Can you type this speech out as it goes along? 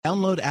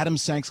Download Adam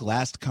Sank's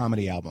last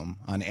comedy album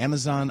on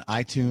Amazon,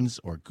 iTunes,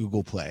 or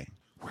Google Play.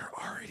 We're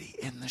already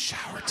in the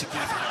shower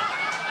together.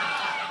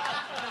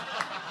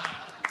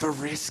 The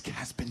risk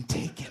has been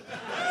taken.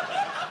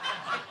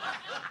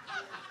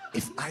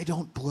 If I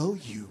don't blow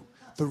you,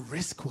 the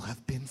risk will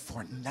have been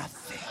for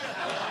nothing.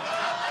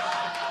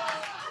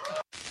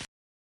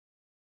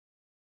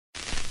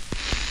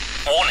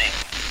 Warning.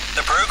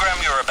 The program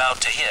you're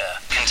about to hear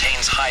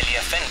contains highly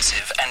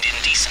offensive and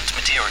indecent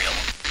material.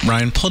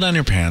 Ryan, pull down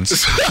your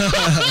pants.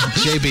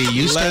 JB,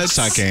 you start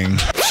sucking.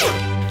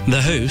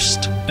 The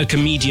host, a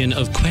comedian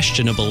of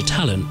questionable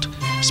talent,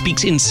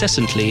 speaks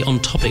incessantly on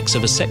topics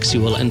of a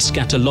sexual and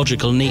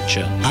scatological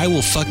nature. I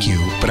will fuck you,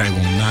 but I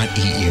will not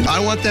eat you. I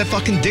want that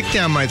fucking dick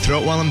down my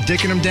throat while I'm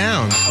dicking him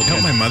down. I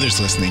hope my mother's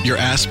listening. Your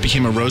ass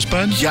became a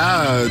rosebud?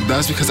 Yeah,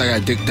 that's because I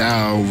got dick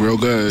down real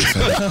good.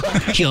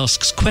 He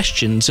asks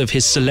questions of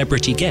his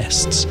celebrity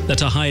guests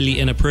that are highly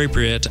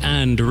inappropriate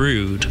and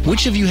rude.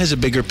 Which of you has a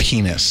bigger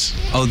penis?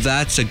 Oh,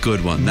 that's a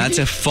good one. That's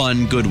a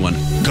fun, good one.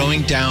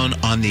 Going down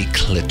on the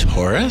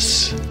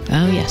clitoris?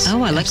 Oh, yes.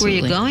 Oh, I like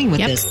absolutely. where you're going with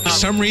this. For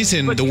some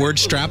reason, the word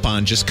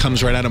strap-on just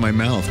comes right out of my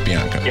mouth,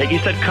 Bianca. Yeah, you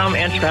said come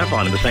and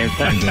strap-on at the same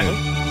time.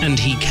 And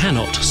he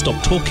cannot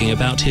stop talking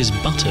about his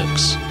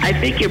buttocks. I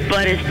think your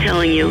butt is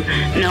telling you,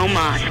 no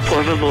mas,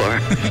 por favor.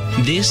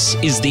 This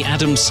is the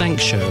Adam Sank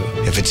Show.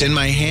 If it's in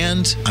my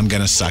hand, I'm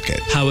gonna suck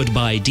it. Powered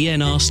by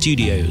DNR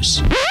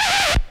Studios.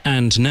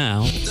 And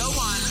now... The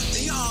one,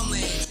 the only.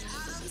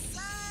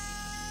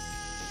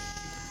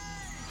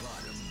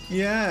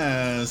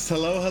 Yes,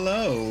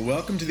 hello.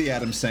 Welcome to the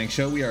Adam Sank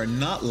Show. We are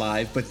not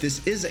live, but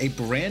this is a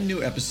brand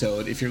new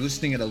episode if you're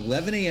listening at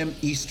 11 a.m.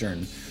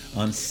 Eastern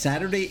on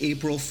Saturday,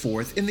 April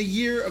 4th, in the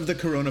year of the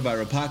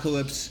coronavirus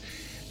apocalypse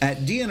at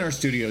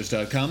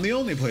dnrstudios.com, the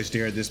only place to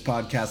hear this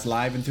podcast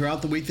live and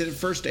throughout the week that it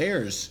first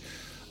airs.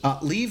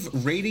 Leave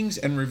ratings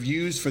and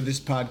reviews for this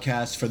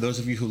podcast for those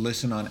of you who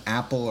listen on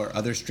Apple or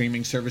other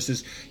streaming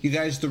services. You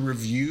guys, the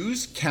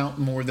reviews count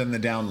more than the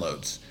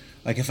downloads.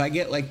 Like, if I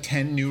get like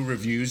 10 new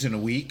reviews in a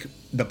week,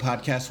 the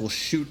podcast will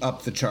shoot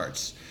up the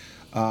charts.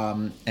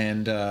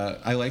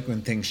 I like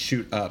when things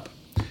shoot up.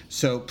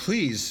 So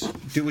please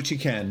do what you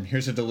can.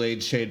 Here's a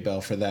delayed shade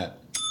bell for that.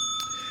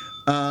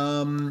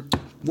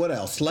 What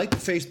else? Like the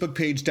Facebook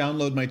page,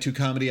 download my 2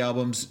 comedy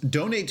albums,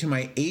 donate to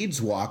my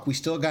AIDS walk. We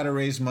still got to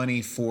raise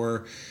money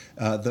for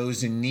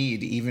those in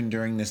need, even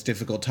during this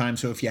difficult time.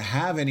 So if you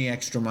have any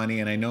extra money,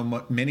 and I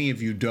know many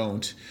of you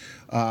don't,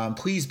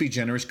 please be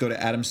generous. Go to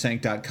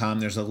adamsank.com.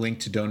 There's a link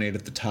to donate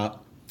at the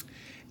top.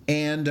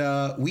 And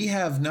we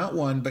have not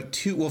one, but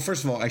 2. Well,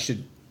 first of all, I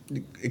should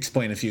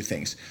explain a few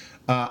things.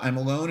 I'm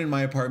alone in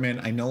my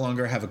apartment. I no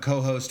longer have a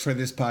co-host for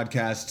this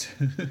podcast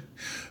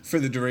for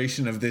the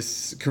duration of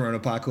this corona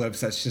apocalypse.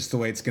 That's just the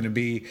way it's going to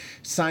be.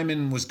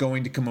 Simon was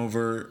going to come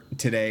over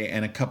today,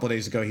 and a couple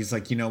days ago, he's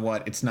like, you know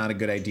what? It's not a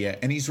good idea.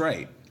 And he's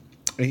right.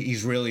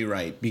 He's really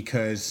right,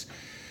 because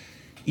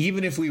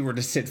even if we were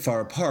to sit far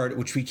apart,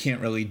 which we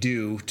can't really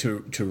do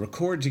to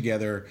record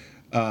together,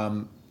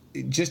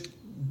 just,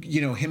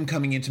 you know, him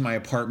coming into my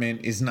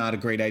apartment is not a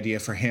great idea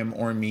for him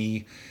or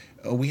me.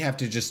 We have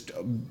to just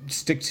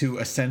stick to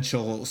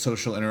essential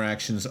social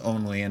interactions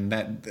only, and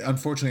that,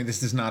 unfortunately,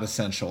 this is not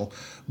essential.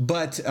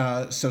 But,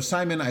 so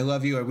Simon, I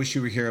love you. I wish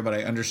you were here, but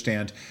I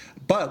understand.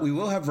 But we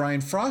will have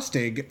Ryan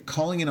Frostig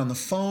calling in on the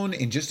phone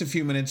in just a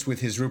few minutes with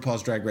his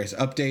RuPaul's Drag Race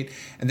update.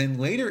 And then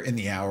later in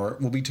the hour,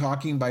 we'll be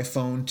talking by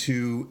phone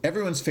to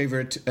everyone's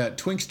favorite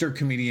Twinkster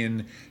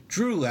comedian,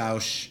 Drew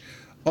Lausch,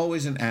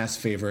 always an ass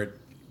favorite.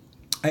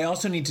 I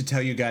also need to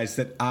tell you guys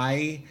that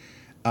I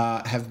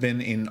have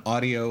been in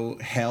audio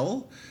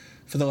hell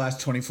for the last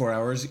 24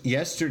 hours.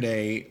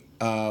 Yesterday,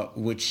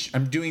 which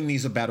I'm doing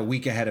these about a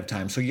week ahead of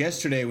time. So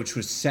yesterday, which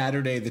was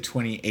Saturday the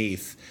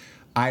 28th,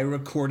 I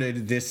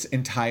recorded this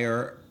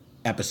entire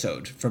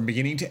episode from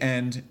beginning to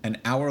end, an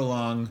hour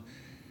long,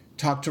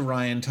 talked to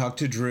Ryan, talked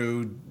to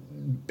Drew,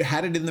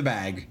 had it in the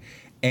bag.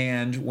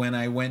 And when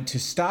I went to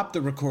stop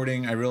the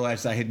recording, I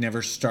realized I had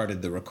never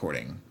started the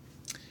recording.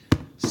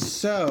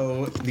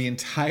 So the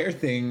entire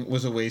thing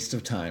was a waste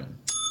of time.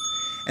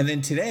 And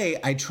then today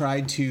I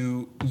tried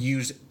to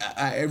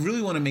I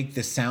really want to make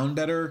this sound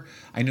better.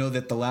 I know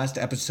that the last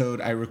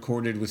episode I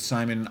recorded with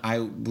Simon,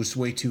 I was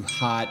way too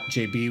hot.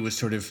 JB was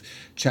sort of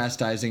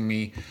chastising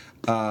me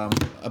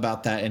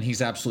about that, and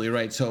he's absolutely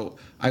right. So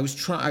I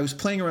was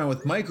playing around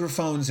with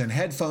microphones and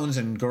headphones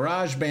and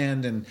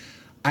GarageBand, and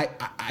I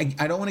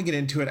don't want to get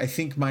into it. I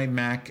think my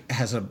Mac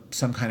has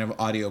some kind of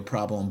audio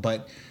problem,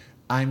 but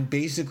I'm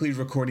basically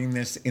recording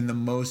this in the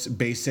most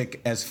basic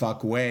as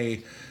fuck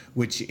way,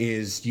 which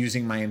is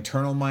using my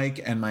internal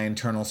mic and my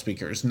internal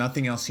speakers.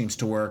 Nothing else seems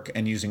to work,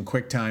 and using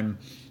QuickTime.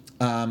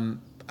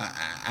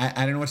 I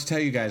don't know what to tell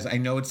you guys. I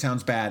know it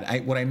sounds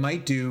bad. What I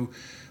might do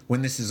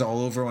when this is all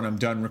over, when I'm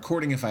done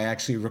recording, if I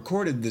actually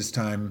recorded this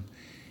time,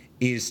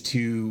 is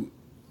to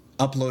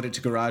upload it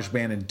to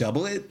GarageBand and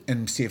double it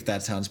and see if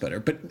that sounds better.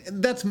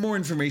 But that's more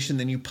information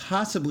than you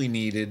possibly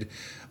needed.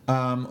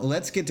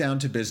 Let's get down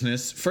to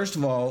business. First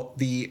of all,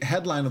 the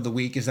headline of the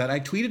week is that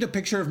I tweeted a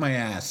picture of my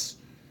ass.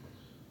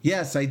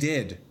 Yes, I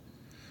did.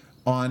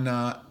 On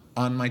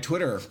my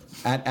Twitter,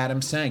 at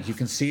Adam Sank. You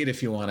can see it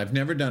if you want. I've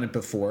never done it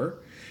before.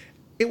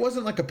 It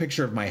wasn't like a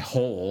picture of my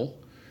hole,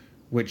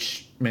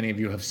 which many of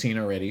you have seen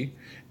already.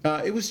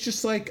 It was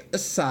just like a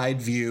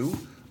side view.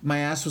 My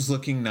ass was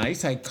looking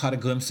nice. I caught a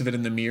glimpse of it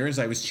in the mirror as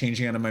I was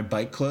changing out of my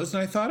bike clothes,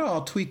 and I thought,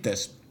 I'll tweet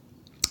this.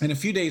 And a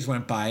few days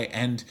went by,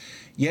 and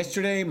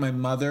yesterday my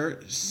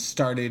mother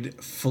started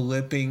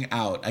flipping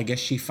out. I guess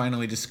she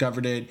finally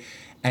discovered it,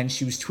 and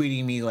she was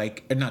tweeting me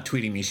not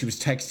tweeting me, she was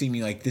texting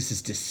me like, this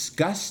is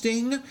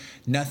disgusting.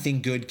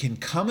 Nothing good can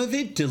come of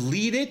it.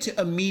 Delete it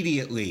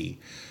immediately.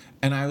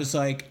 And I was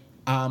like,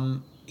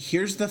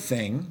 here's the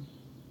thing.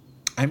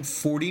 I'm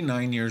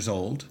 49 years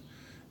old.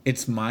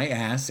 It's my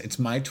ass. It's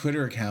my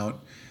Twitter account.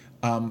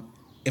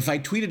 If I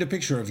tweeted a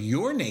picture of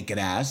your naked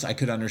ass, I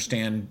could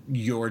understand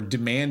your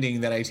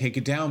demanding that I take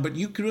it down, but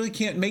you really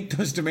can't make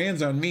those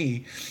demands on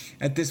me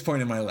at this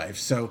point in my life.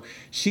 So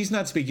she's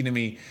not speaking to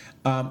me.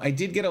 I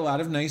did get a lot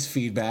of nice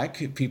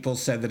feedback. People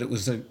said that it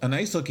was a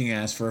nice looking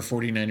ass for a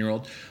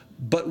 49-year-old,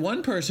 but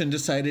one person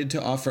decided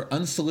to offer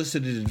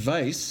unsolicited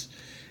advice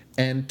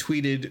and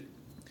tweeted,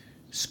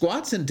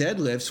 squats and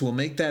deadlifts will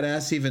make that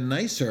ass even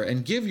nicer,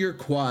 and give your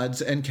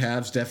quads and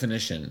calves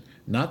definition.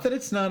 Not that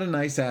it's not a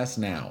nice ass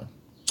now.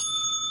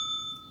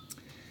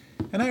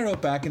 And I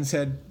wrote back and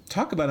said,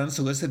 talk about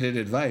unsolicited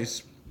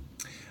advice.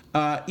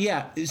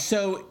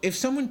 So if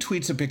someone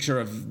tweets a picture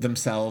of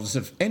themselves,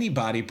 of any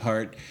body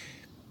part,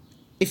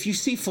 if you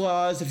see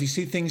flaws, if you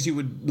see things you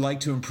would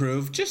like to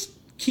improve, just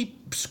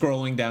keep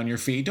scrolling down your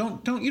feed. You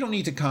don't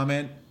need to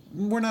comment.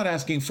 We're not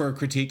asking for a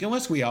critique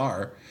unless we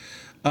are.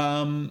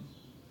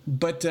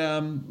 But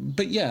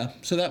yeah,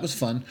 so that was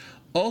fun.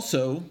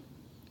 Also,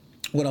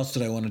 what else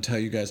did I want to tell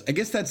you guys? I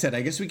guess that's it.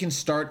 I guess we can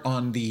start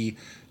on the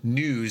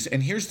news.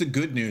 And here's the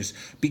good news.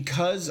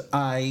 Because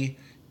I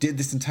did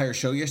this entire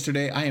show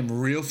yesterday, I am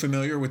real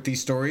familiar with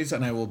these stories,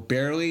 and I will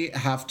barely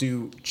have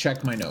to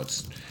check my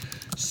notes.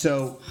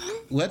 So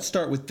let's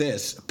start with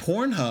this.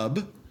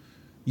 Pornhub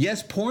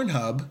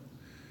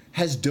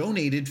has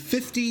donated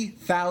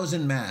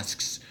 50,000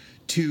 masks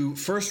to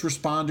first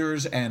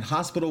responders and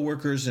hospital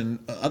workers and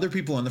other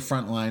people on the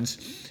front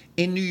lines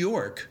in New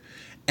York.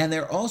 And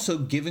they're also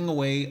giving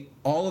away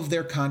all of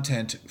their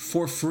content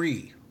for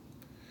free.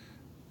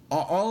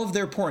 All of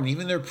their porn,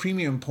 even their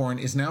premium porn,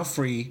 is now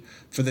free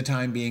for the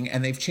time being.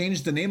 And they've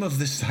changed the name of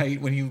the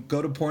site. When you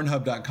go to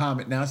Pornhub.com,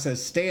 it now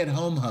says Stay at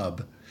Home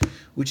Hub,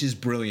 which is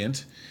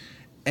brilliant.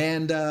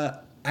 And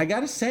I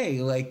gotta say,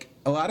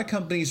 a lot of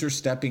companies are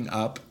stepping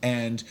up,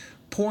 and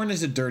porn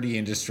is a dirty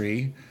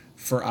industry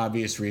for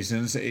obvious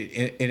reasons.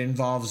 It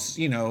involves,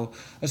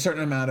 a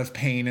certain amount of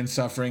pain and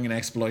suffering and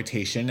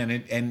exploitation.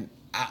 And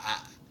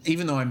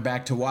even though I'm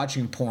back to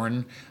watching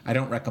porn, I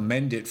don't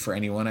recommend it for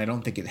anyone. I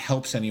don't think it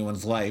helps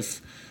anyone's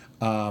life.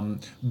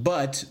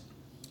 But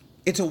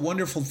it's a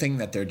wonderful thing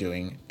that they're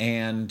doing.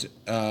 And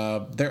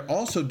they're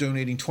also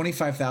donating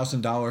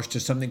 $25,000 to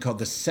something called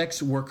the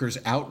Sex Workers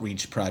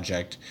Outreach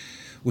Project,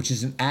 which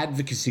is an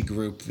advocacy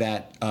group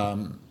that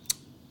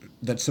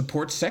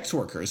supports sex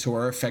workers who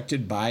are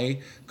affected by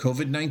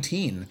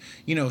COVID-19.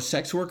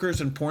 Sex workers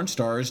and porn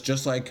stars,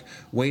 just like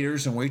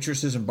waiters and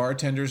waitresses and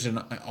bartenders and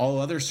all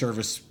other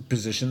service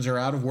positions, are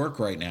out of work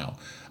right now.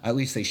 At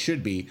least they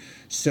should be.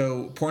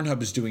 So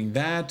Pornhub is doing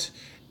that.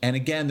 And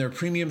again, their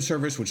premium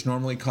service, which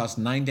normally costs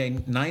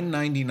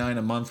 $9.99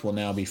 a month, will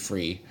now be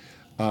free,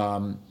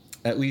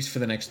 at least for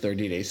the next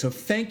 30 days. So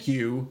thank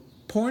you,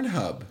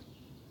 Pornhub.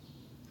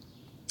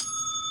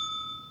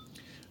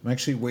 I'm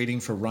actually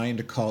waiting for Ryan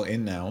to call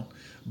in now.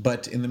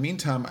 But in the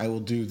meantime, I will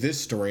do this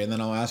story, and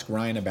then I'll ask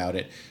Ryan about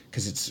it,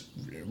 because it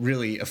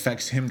really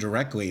affects him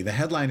directly. The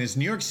headline is,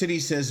 New York City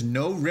says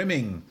no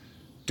rimming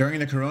during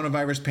the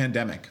coronavirus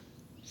pandemic.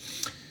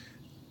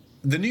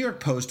 The New York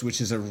Post, which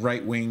is a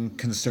right-wing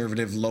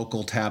conservative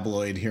local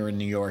tabloid here in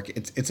New York,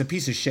 it's a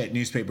piece of shit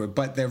newspaper,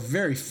 but they're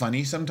very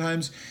funny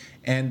sometimes,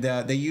 and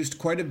they used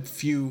quite a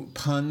few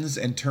puns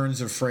and turns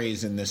of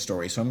phrase in this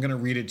story, so I'm going to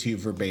read it to you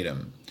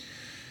verbatim.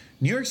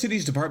 New York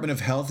City's Department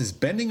of Health is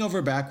bending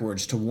over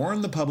backwards to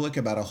warn the public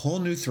about a whole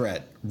new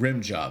threat, rim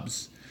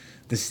jobs.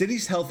 The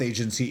city's health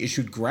agency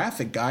issued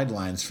graphic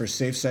guidelines for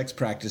safe sex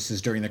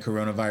practices during the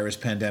coronavirus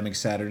pandemic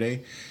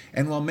Saturday,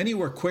 and while many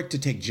were quick to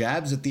take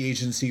jabs at the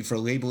agency for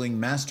labeling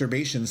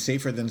masturbation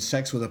safer than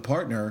sex with a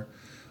partner,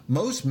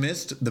 most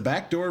missed the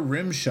backdoor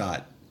rim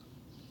shot.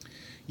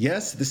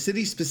 Yes, the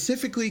city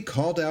specifically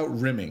called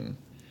out rimming.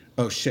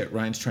 Oh shit,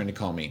 Ryan's trying to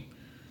call me.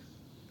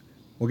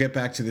 We'll get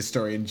back to this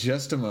story in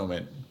just a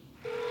moment.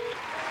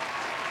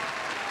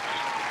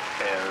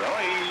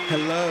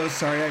 Hello,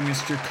 sorry I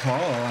missed your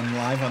call. I'm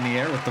live on the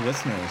air with the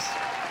listeners.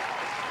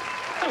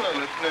 Hello,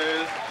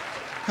 listeners.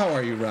 How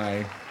are you,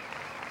 Rye?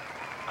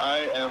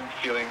 I am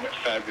feeling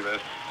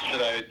fabulous. Should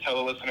I tell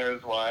the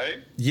listeners why?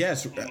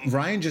 Yes,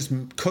 Ryan just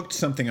cooked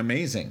something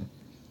amazing.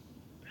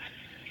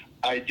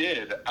 I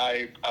did.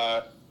 I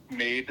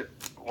made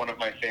one of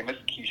my famous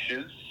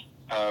quiches,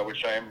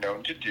 which I am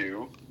known to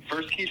do.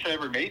 First quiche I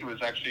ever made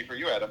was actually for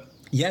you, Adam.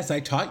 Yes, I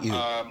taught you.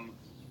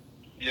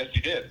 Yes,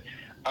 you did.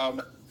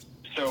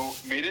 So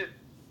made it,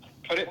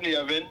 put it in the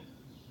oven,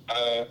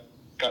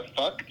 got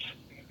fucked,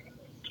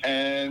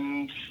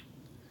 and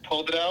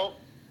pulled it out,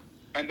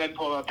 and then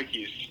pulled out the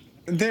quiche.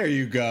 There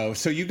you go.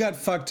 So you got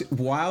fucked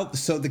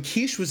so the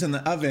quiche was in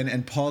the oven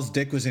and Paul's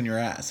dick was in your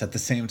ass at the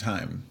same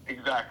time.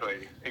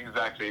 Exactly.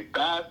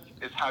 That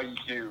is how you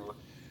do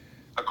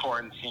a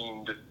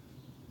quarantined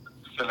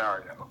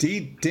scenario.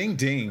 Ding,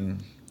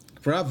 ding.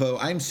 Bravo.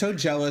 I'm so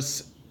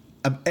jealous.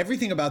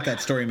 Everything about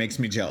that story makes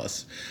me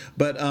jealous.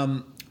 But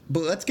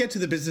let's get to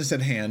the business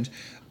at hand.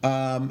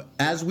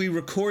 As we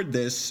record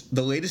this,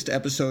 the latest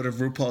episode of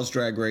RuPaul's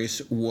Drag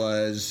Race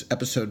was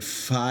episode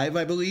 5,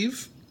 I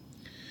believe.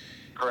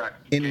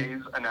 Correct.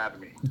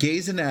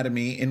 Gay's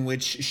Anatomy, in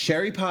which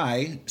Sherry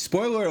Pie,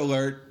 spoiler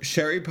alert,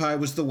 Sherry Pie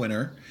was the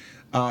winner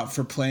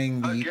for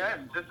playing the...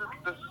 Again, this is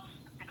the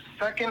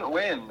second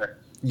win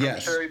from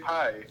Sherry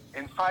Pie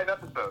in 5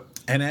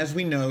 episodes. And as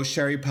we know,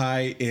 Sherry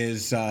Pie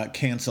is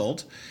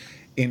canceled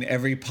in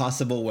every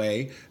possible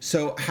way.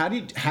 So how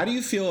do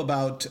you feel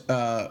about...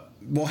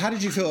 how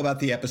did you feel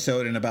about the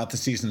episode and about the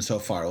season so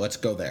far? Let's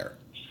go there.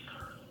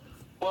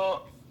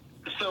 Well,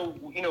 so,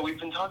 we've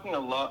been talking a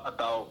lot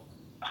about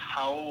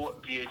how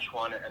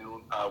VH1 and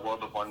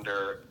World of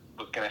Wonder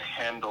was going to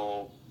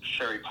handle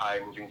Sherry Pie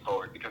moving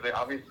forward, because they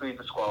obviously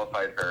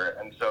disqualified her,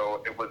 and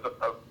so it was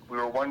we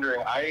were wondering.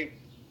 I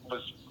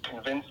was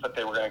convinced that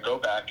they were going to go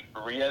back,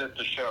 re-edit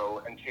the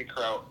show, and take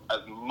her out as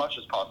much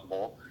as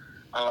possible.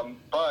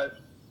 But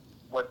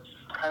what's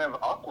kind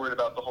of awkward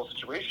about the whole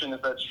situation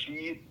is that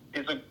she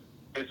is a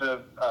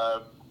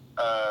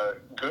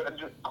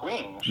good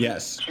queen.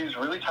 She's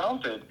really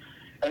talented,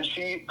 and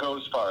she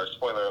goes far.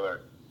 Spoiler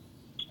alert.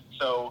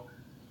 So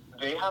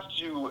they have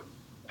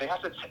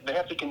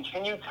to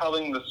continue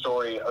telling the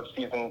story of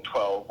season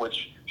 12,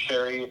 which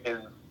Sherry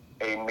is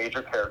a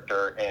major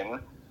character in,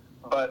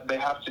 but they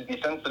have to be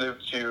sensitive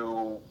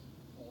to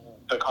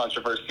the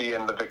controversy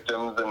and the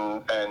victims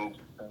and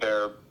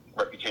their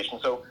reputation.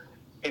 So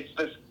it's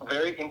this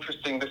very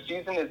interesting. The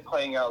season is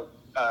playing out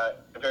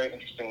very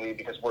interestingly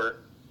because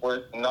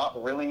we're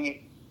not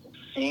really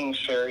seeing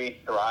Sherry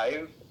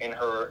thrive in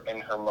her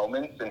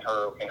moments, in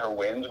her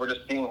wins. We're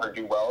just seeing her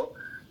do well.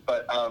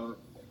 But,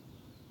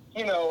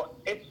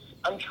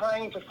 I'm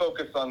trying to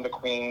focus on the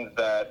queens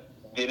that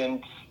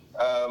didn't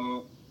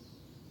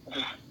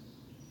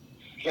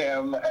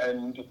scam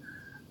and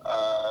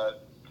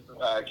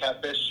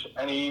catfish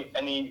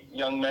any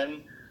young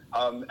men.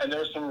 And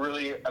there's some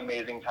really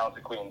amazing,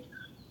 talented queens.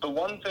 The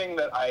one thing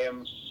that I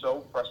am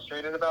so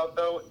frustrated about,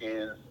 though,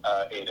 is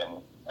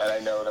Aiden. And I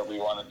know that we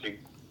wanted to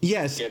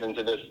get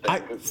into this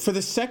thing. For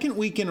the second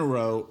week in a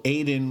row,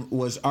 Aiden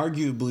was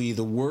arguably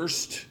the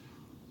worst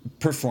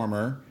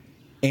performer,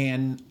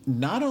 and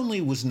not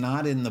only was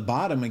not in the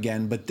bottom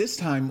again, but this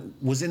time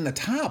was in the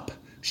top.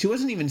 She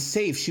wasn't even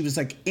safe. She was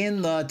like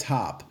in the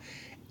top.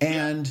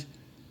 And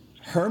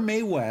her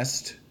Mae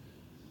West,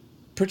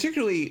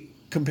 particularly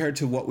compared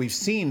to what we've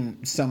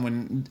seen,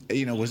 someone,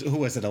 who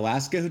was it,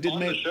 Alaska, who did on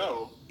the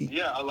show?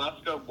 Yeah,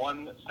 Alaska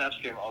won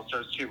Snatch Game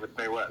All-Stars 2 with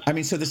Mae West. I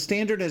mean, so the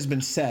standard has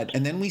been set,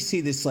 and then we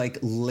see this like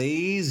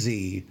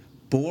lazy,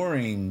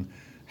 boring,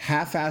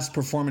 half-assed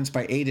performance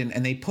by Aiden,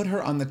 and they put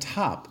her on the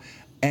top.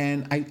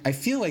 And I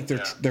feel like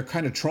they're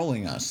kind of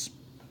trolling us.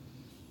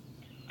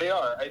 They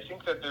are. I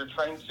think that they're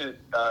trying to...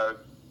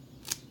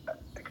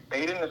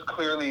 Aiden is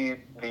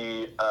clearly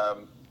the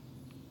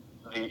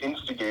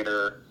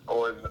instigator,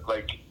 or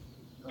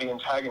the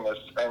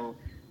antagonist, and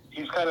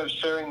he's kind of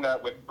sharing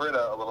that with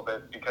Britta a little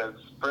bit, because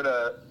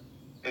Britta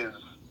is,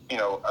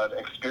 an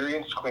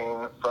experienced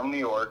queen from New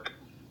York,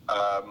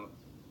 a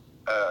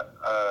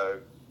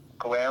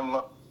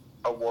glam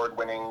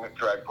award-winning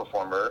drag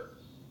performer,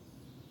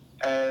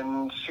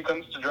 and she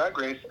comes to Drag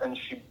Race and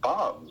she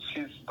bombs.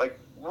 She's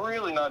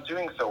really not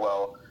doing so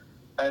well,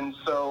 and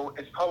so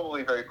it's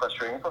probably very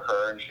frustrating for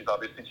her, and she's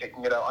obviously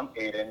taking it out on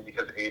Aiden,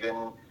 because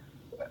Aiden,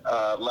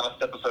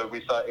 last episode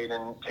we saw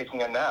Aiden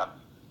taking a nap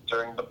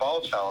during the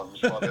ball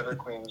challenge while the other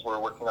queens were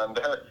working on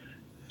their...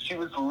 She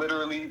was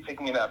literally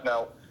taking a nap.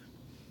 Now,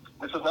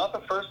 this is not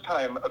the first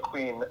time a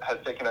queen has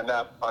taken a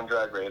nap on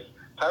Drag Race.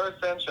 Tyra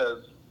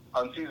Sanchez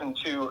on season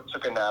 2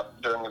 took a nap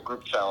during a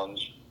group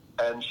challenge,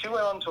 and she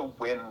went on to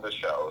win the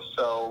show.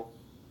 So,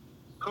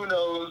 who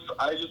knows?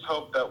 I just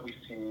hope that we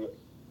see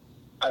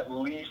at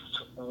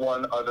least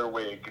one other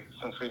wig,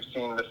 since we've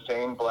seen the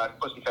same black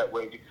pussycat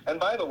wig. And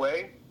by the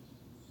way,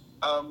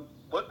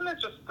 wasn't it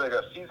just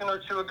a season or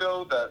two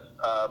ago that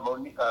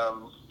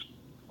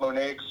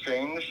Monet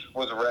Exchange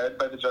was read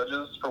by the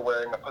judges for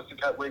wearing a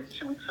pussycat wig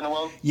 2 weeks in a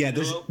row? Yeah,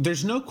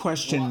 there's no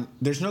question. What?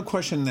 There's no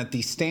question that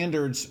the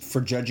standards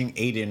for judging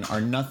Aiden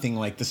are nothing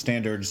like the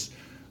standards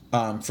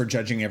for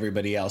judging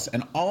everybody else.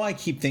 And all I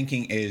keep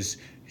thinking is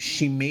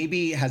she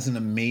maybe has an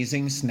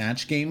amazing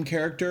Snatch Game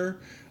character.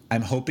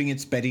 I'm hoping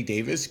it's Bette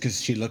Davis,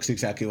 because she looks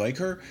exactly like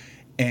her,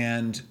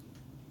 and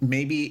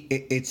maybe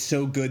it's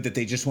so good that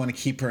they just want to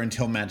keep her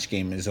until Match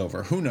Game is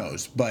over. Who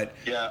knows? But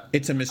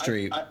it's a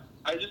mystery.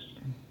 I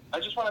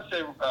just want to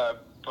say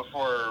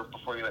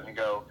before you let me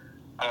go,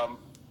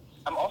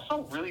 I'm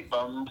also really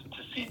bummed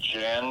to see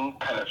Jan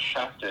kind of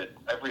shafted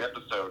every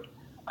episode.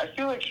 I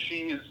feel like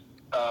she's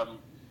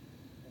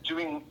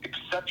doing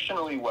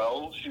exceptionally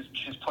well.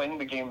 She's playing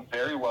the game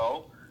very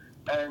well,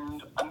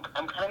 and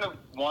I'm kind of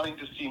wanting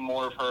to see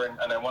more of her,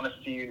 and I want to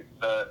see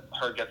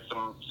her get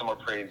some more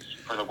praise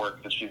for the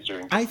work that she's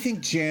doing. I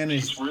think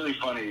she's really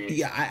funny.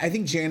 Yeah, I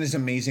think Jan is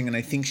amazing, and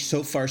I think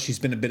so far she's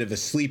been a bit of a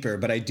sleeper,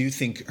 but I do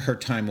think her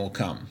time will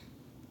come.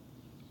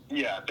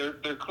 Yeah,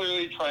 they're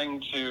clearly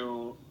trying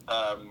to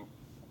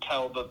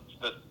tell the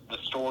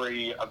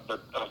story of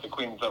the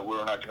queens that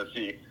we're not going to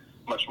see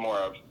much more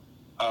of.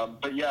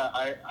 But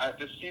yeah,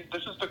 this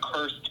is the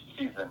cursed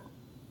season.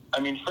 I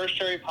mean, first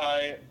cherry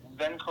pie,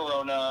 then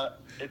Corona.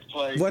 It's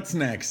like, what's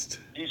next?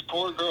 These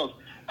poor girls.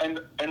 And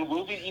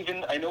will we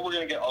even? I know we're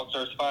going to get All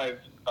Stars 5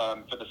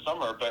 for the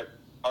summer, but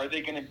are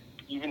they going to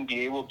even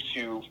be able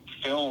to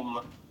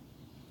film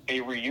a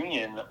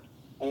reunion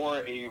or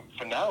a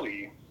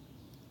finale?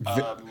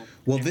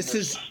 This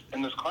is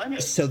in this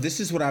climate. So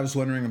this is what I was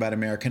wondering about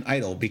American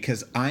Idol,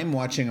 because I'm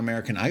watching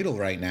American Idol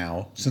right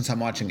now, since I'm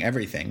watching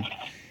everything,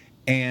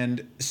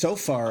 and so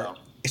far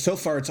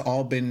it's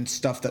all been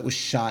stuff that was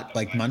shot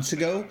like months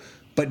ago.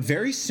 But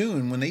very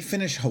soon, when they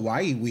finish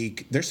Hawaii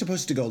week, they're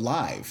supposed to go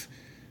live.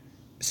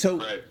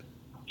 So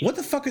what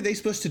the fuck are they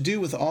supposed to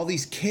do with all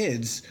these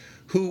kids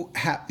who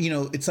have,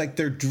 it's like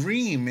their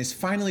dream is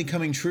finally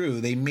coming true.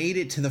 They made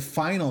it to the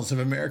finals of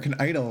American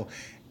Idol.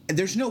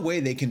 There's no way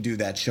they can do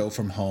that show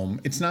from home.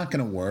 It's not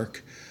going to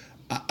work.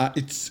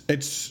 It's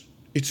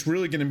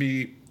really going to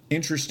be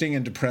interesting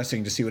and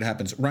depressing to see what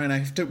happens.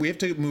 Ryan, we have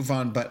to move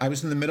on, but I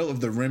was in the middle of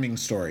the rimming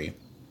story.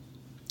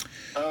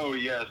 Oh,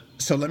 yes.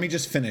 So let me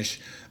just finish.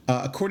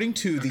 According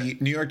to the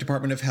New York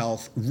Department of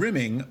Health,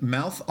 rimming,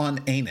 mouth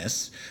on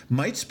anus,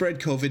 might spread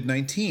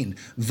COVID-19.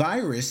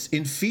 Virus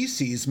in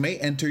feces may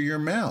enter your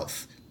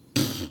mouth.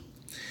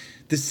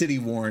 The city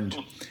warned.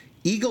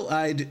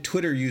 Eagle-eyed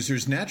Twitter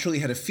users naturally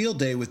had a field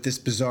day with this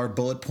bizarre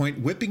bullet point,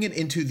 whipping it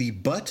into the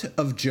butt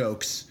of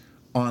jokes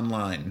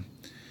online.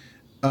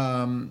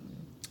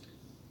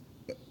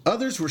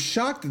 Others were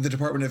shocked that the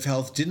Department of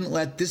Health didn't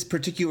let this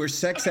particular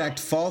sex act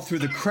fall through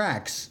the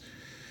cracks,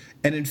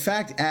 and in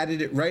fact added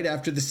it right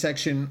after the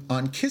section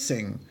on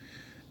kissing.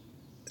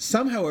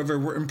 Some, however,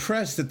 were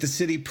impressed that the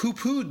city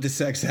poo-pooed the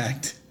sex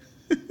act.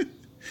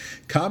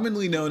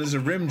 Commonly known as a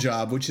rim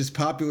job, which is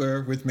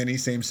popular with many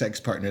same-sex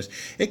partners.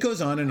 It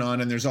goes on,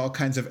 and there's all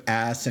kinds of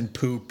ass and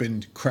poop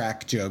and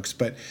crack jokes.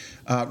 But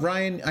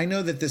Ryan, I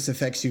know that this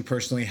affects you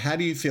personally. How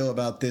do you feel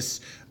about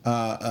this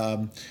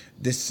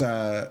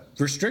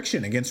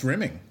restriction against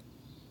rimming?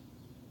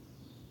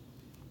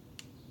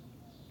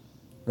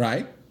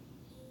 Right?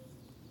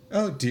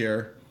 Oh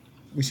dear,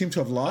 we seem to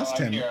have lost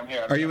him. I'm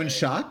here. Are you in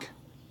shock?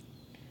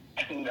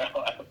 No,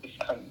 I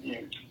was on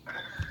mute.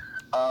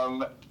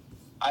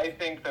 I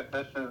think that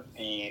this is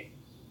the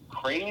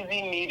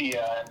crazy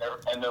media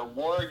and their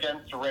war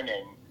against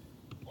rimming.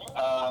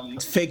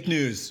 It's fake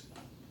news.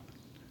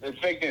 It's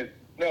fake news.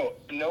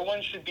 No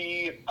one should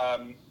be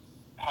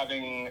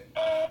having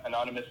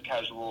anonymous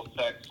casual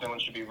sex. No one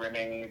should be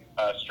rimming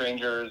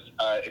strangers.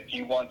 If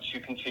you want to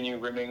continue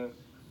rimming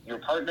your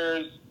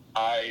partners,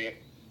 I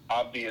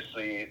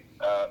obviously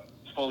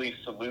fully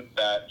salute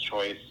that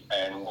choice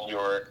and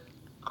your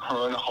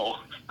corona holes.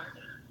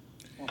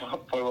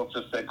 Boyle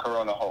just said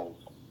corona holes.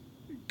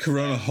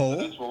 Corona hole?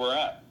 That's where we're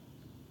at.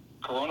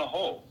 Corona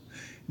hole.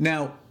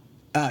 Now,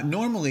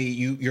 normally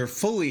you're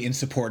fully in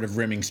support of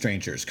rimming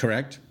strangers,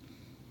 correct?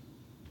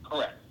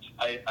 Correct.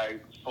 I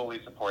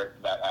fully support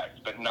that act,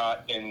 but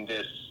not in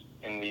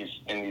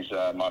these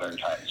modern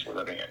times we're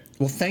living in.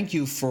 Well, thank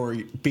you for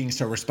being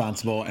so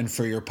responsible and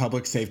for your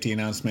public safety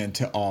announcement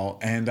to all,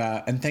 and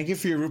thank you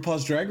for your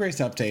RuPaul's Drag Race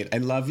update. I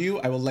love you.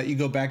 I will let you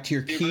go back to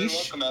your quiche. You're very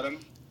welcome, Adam.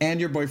 And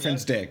your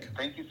boyfriend's dick.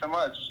 Thank you so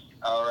much.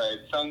 All right,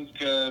 sounds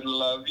good.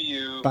 Love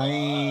you.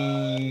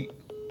 Bye.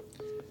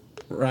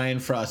 Ryan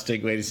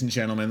Frostig, ladies and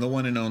gentlemen, the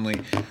one and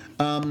only.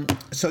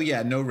 So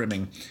yeah, no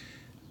rimming.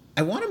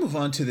 I want to move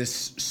on to this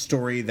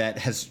story that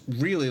has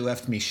really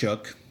left me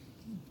shook.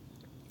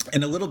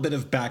 And a little bit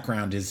of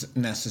background is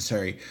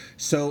necessary.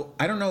 So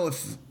I don't know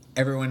if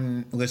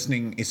everyone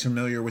listening is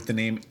familiar with the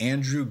name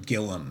Andrew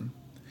Gillum.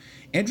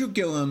 Andrew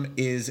Gillum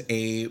is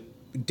a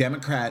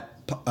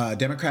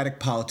Democratic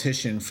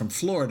politician from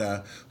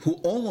Florida who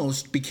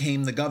almost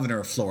became the governor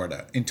of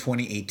Florida in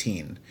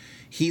 2018.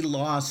 He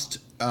lost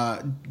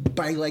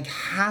by like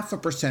half a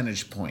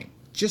percentage point,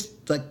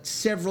 just like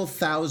several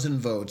thousand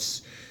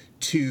votes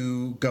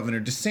to Governor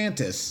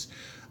DeSantis,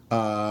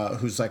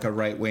 who's like a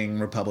right-wing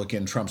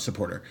Republican Trump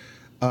supporter.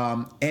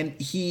 And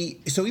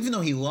even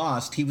though he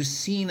lost, he was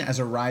seen as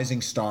a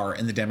rising star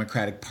in the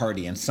Democratic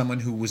Party and someone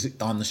who was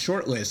on the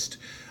short list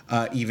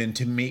even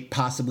to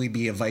possibly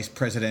be a vice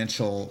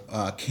presidential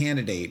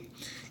candidate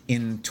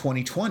in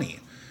 2020.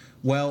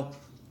 Well,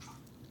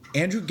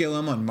 Andrew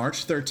Gillum on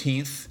March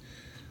 13th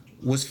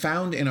was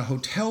found in a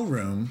hotel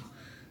room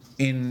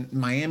in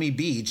Miami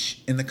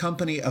Beach in the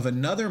company of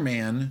another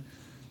man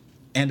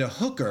and a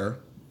hooker,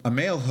 a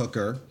male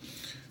hooker,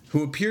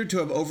 who appeared to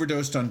have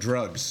overdosed on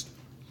drugs.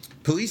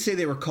 Police say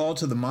they were called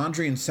to the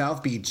Mondrian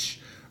South Beach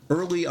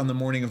early on the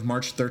morning of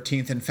March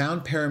 13th and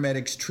found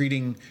paramedics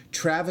treating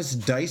Travis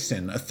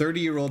Dyson, a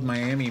 30-year-old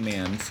Miami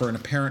man, for an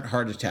apparent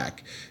heart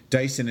attack.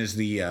 Dyson is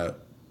the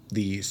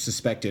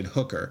suspected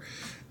hooker.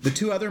 The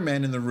two other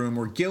men in the room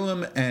were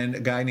Gillum and a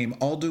guy named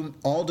Aldo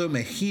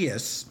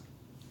Mejias.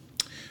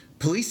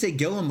 Police say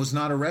Gillum was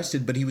not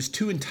arrested, but he was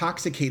too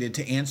intoxicated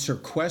to answer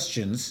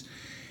questions.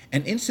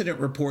 An incident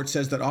report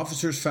says that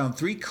officers found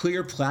 3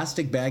 clear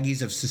plastic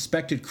baggies of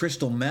suspected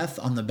crystal meth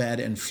on the bed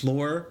and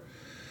floor.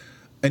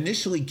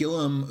 Initially,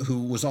 Gillum,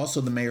 who was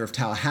also the mayor of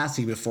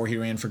Tallahassee before he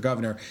ran for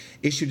governor,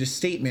 issued a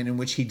statement in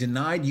which he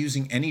denied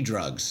using any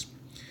drugs.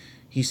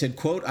 He said,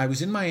 quote, "I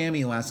was in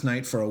Miami last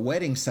night for a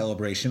wedding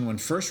celebration when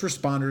first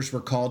responders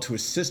were called to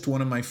assist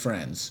one of my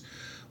friends.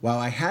 While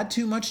I had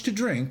too much to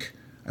drink,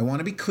 I want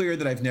to be clear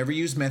that I've never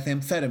used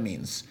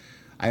methamphetamines.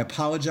 I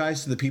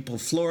apologize to the people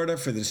of Florida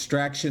for the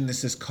distraction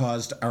this has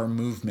caused our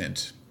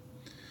movement."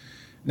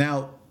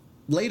 Now,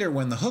 later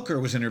when the hooker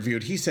was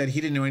interviewed, he said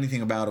he didn't know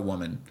anything about a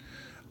woman.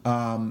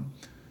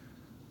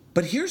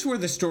 But here's where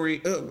the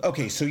story...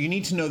 okay, so you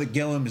need to know that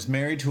Gillum is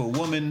married to a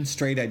woman,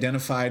 straight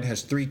identified,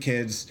 has 3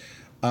 kids.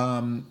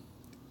 And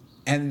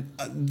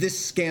this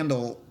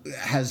scandal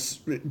has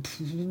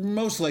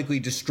most likely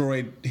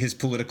destroyed his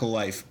political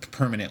life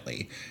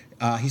permanently.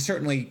 He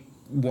certainly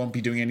won't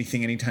be doing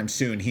anything anytime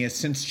soon. He has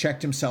since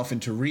checked himself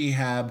into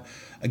rehab,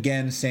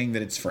 again saying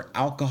that it's for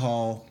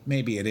alcohol.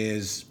 Maybe it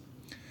is.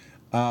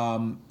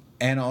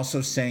 And also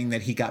saying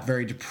that he got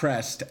very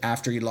depressed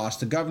after he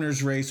lost the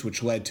governor's race,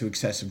 which led to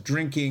excessive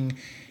drinking.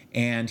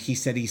 And he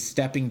said he's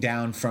stepping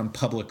down from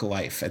public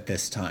life at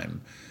this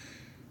time.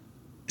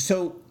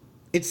 So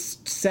it's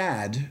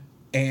sad.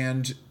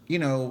 And, you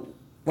know,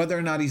 whether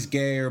or not he's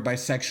gay or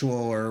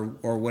bisexual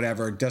or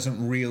whatever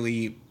doesn't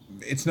really...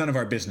 It's none of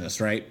our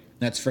business, right?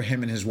 That's for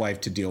him and his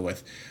wife to deal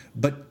with.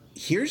 But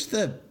here's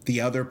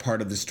the other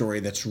part of the story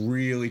that's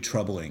really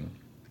troubling.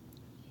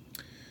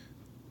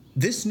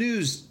 This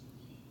news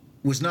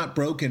was not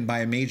broken by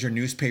a major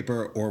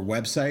newspaper or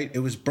website. It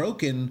was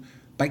broken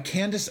by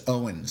Candace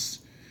Owens.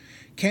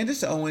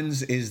 Candace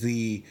Owens is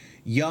the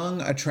young,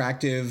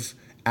 attractive,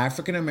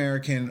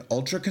 African-American,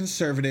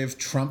 ultra-conservative,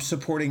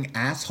 Trump-supporting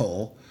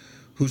asshole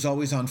who's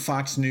always on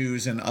Fox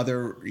News and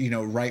other,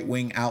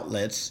 right-wing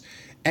outlets.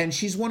 And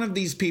she's one of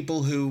these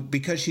people who,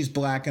 because she's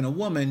black and a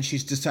woman,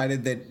 she's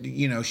decided that,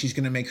 she's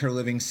going to make her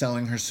living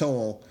selling her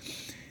soul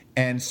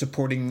and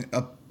supporting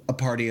a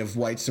party of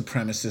white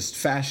supremacist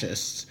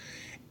fascists.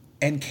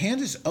 And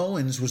Candace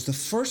Owens was the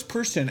first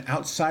person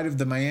outside of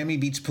the Miami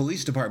Beach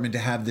Police Department to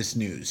have this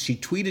news. She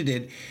tweeted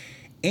it,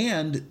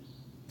 and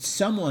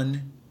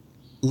someone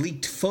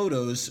leaked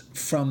photos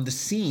from the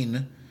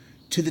scene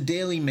to the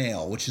Daily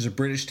Mail, which is a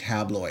British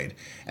tabloid.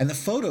 And the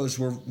photos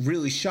were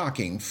really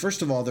shocking.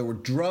 First of all, there were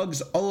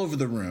drugs all over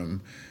the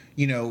room,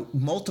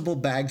 multiple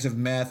bags of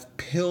meth,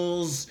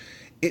 pills.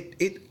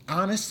 It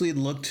honestly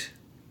looked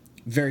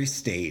very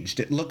staged.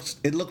 It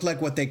looked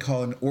like what they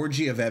call an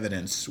orgy of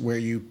evidence, where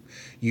you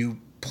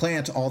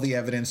plant all the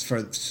evidence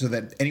so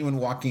that anyone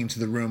walking into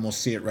the room will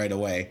see it right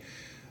away.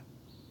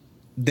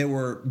 There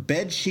were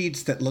bed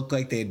sheets that looked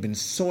like they had been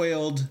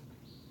soiled.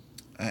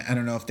 I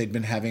don't know if they'd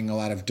been having a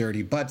lot of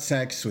dirty butt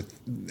sex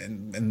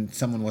and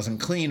someone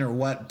wasn't clean or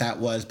what that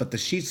was, but the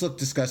sheets looked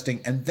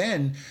disgusting. And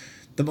then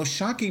the most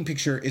shocking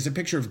picture is a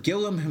picture of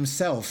Gillum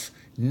himself,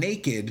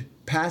 naked,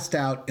 passed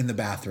out in the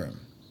bathroom.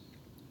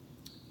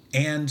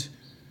 And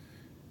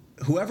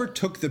whoever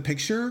took the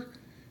picture,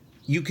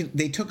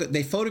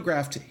 they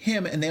photographed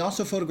him, and they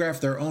also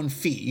photographed their own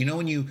feet.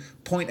 When you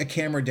point a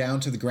camera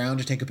down to the ground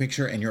to take a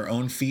picture and your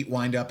own feet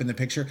wind up in the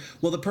picture?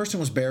 Well, the person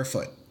was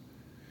barefoot.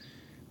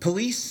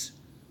 Police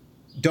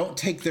don't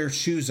take their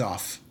shoes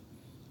off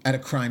at a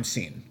crime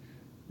scene.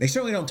 They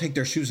certainly don't take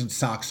their shoes and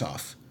socks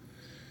off.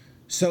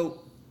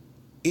 So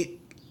it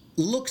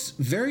looks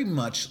very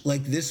much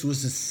like this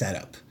was a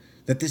setup,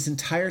 that this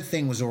entire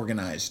thing was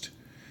organized,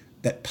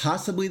 that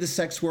possibly the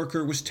sex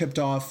worker was tipped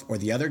off, or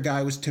the other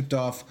guy was tipped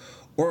off,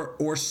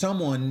 or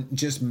someone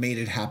just made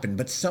it happen.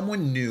 But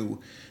someone knew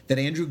that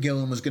Andrew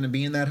Gillum was going to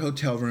be in that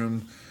hotel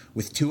room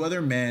with 2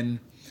 other men,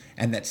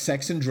 and that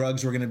sex and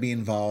drugs were going to be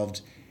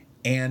involved.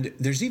 And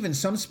there's even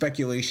some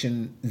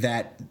speculation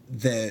that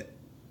the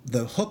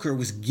hooker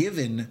was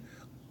given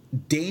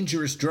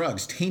dangerous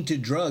drugs,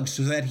 tainted drugs,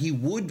 so that he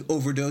would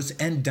overdose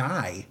and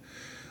die,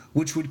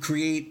 which would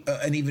create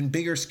an even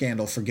bigger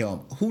scandal for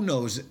Gillum. Who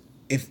knows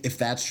if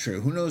that's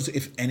true? Who knows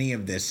if any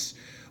of this,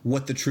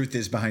 what the truth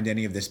is behind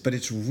any of this? But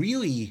it's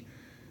really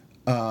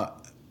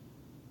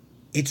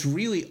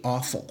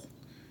awful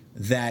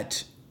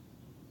that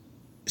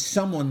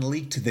someone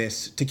leaked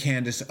this to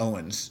Candace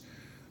Owens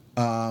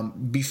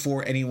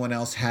before anyone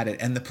else had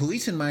it. And the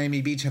police in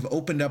Miami Beach have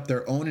opened up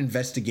their own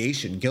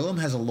investigation. Gillum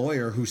has a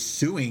lawyer who's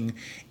suing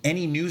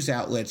any news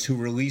outlets who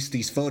release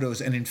these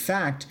photos. And in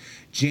fact,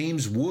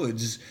 James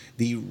Woods,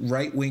 the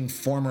right-wing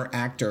former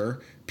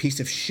actor, piece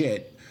of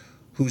shit,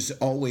 who's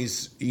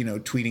always,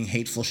 tweeting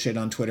hateful shit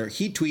on Twitter,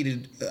 he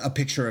tweeted a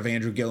picture of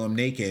Andrew Gillum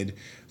naked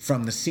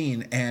from the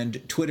scene,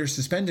 and Twitter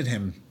suspended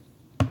him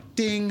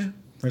Ding.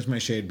 Where's my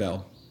shade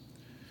bell?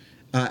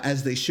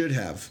 As they should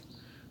have.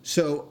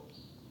 So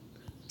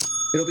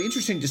it'll be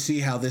interesting to see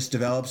how this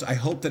develops. I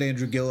hope that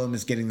Andrew Gillum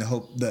is getting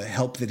the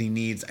help that he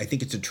needs. I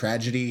think it's a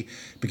tragedy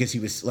because he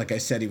was, like I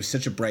said, he was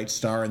such a bright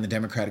star in the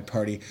Democratic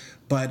Party.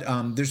 But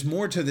there's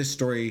more to this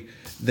story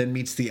than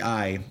meets the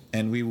eye,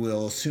 and we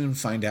will soon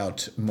find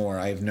out more,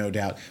 I have no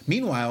doubt.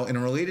 Meanwhile, in a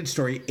related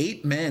story,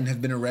 8 men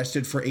have been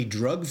arrested for a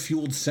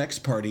drug-fueled sex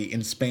party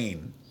in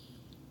Spain.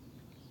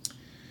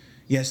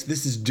 Yes,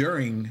 this is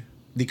during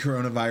the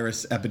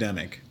coronavirus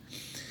epidemic.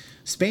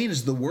 Spain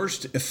is the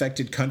worst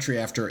affected country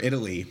after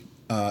Italy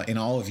in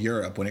all of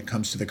Europe when it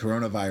comes to the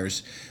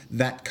coronavirus.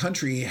 That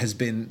country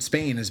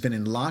Spain has been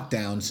in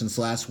lockdown since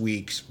last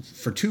week,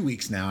 for 2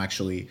 weeks now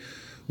actually,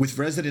 with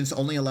residents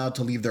only allowed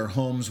to leave their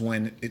homes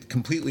when it's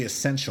completely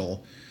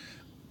essential.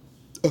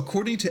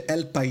 According to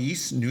El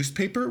País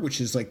newspaper, which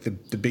is like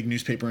the big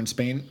newspaper in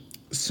Spain,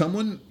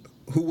 someone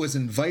who was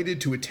invited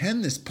to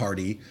attend this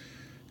party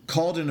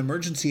called an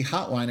emergency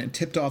hotline and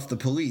tipped off the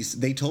police.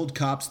 They told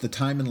cops the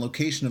time and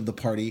location of the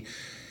party.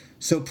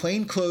 So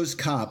plainclothes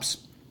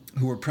cops,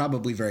 who were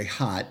probably very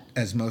hot,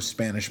 as most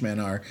Spanish men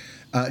are,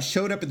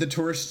 showed up at the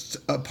tourist's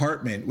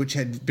apartment, which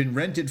had been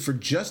rented for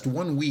just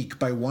 1 week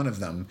by one of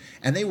them,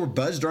 and they were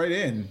buzzed right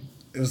in.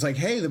 It was like,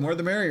 hey, the more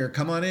the merrier,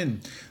 come on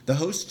in. The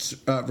hosts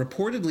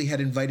reportedly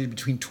had invited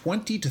between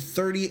 20 to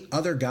 30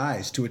 other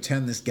guys to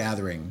attend this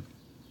gathering.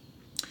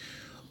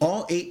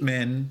 All 8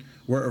 men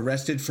were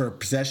arrested for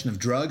possession of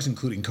drugs,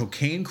 including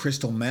cocaine,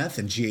 crystal meth,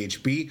 and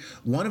GHB.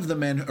 One of the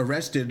men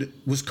arrested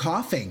was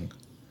coughing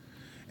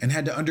and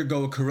had to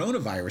undergo a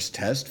coronavirus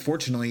test.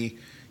 Fortunately,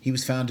 he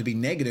was found to be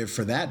negative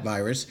for that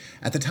virus.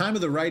 At the time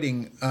of the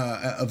writing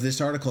of this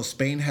article,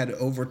 Spain had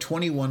over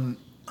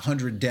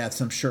 2,100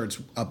 deaths. I'm sure it's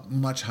up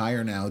much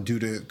higher now due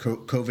to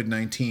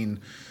COVID-19.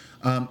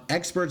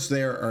 Experts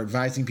there are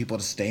advising people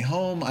to stay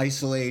home,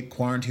 isolate,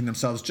 quarantine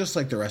themselves, just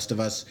like the rest of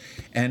us.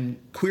 And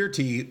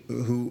Queerty,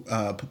 who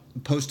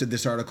posted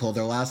this article,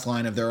 their last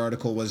line of their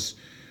article was,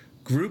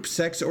 "Group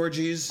sex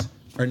orgies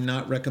are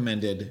not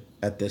recommended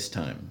at this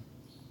time."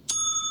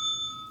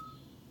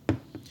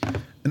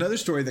 Another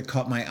story that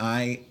caught my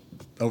eye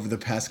over the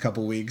past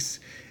couple weeks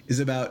is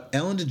about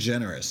Ellen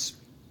DeGeneres.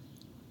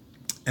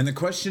 And the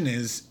question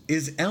is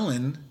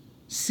Ellen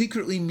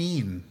secretly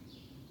mean?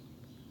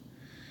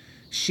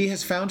 She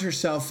has found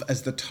herself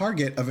as the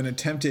target of an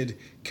attempted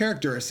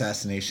character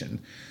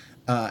assassination.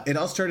 It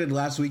all started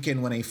last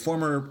weekend when a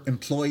former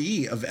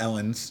employee of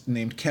Ellen's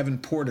named Kevin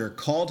Porter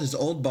called his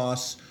old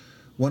boss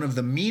one of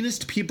the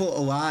meanest people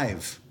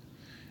alive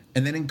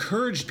and then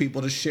encouraged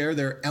people to share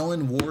their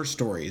Ellen war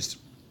stories.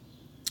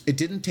 It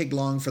didn't take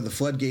long for the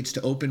floodgates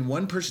to open.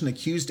 One person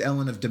accused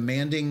Ellen of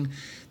demanding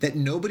that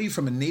nobody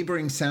from a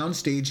neighboring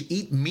soundstage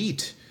eat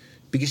meat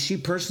because she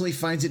personally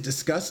finds it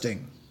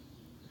disgusting.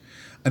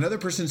 Another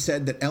person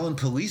said that Ellen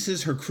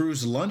polices her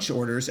crew's lunch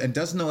orders and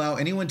doesn't allow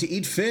anyone to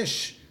eat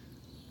fish,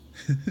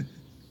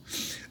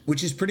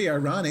 which is pretty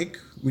ironic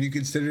when you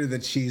consider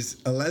that she's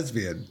a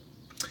lesbian.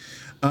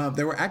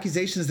 There were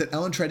accusations that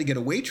Ellen tried to get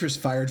a waitress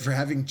fired for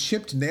having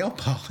chipped nail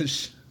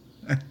polish.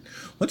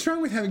 What's wrong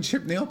with having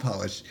chipped nail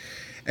polish?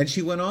 And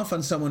she went off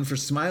on someone for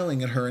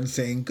smiling at her and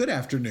saying, "Good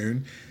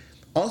afternoon."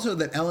 Also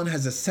that Ellen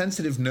has a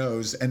sensitive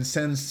nose and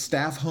sends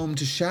staff home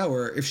to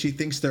shower if she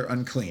thinks they're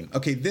unclean.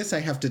 Okay, this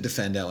I have to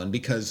defend Ellen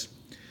because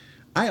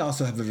I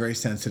also have a very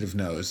sensitive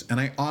nose, and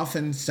I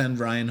often send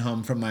Ryan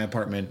home from my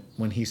apartment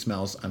when he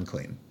smells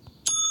unclean.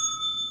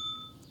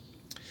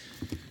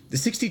 The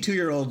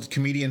 62-year-old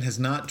comedian has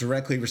not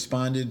directly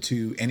responded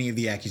to any of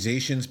the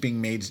accusations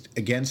being made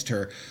against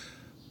her,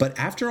 but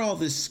after all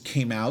this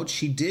came out,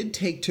 she did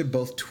take to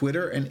both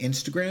Twitter and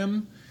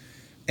Instagram,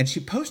 and she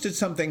posted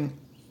something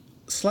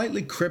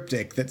slightly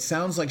cryptic that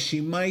sounds like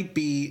she might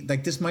be,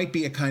 like this might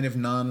be a kind of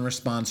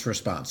non-response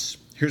response.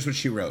 Here's what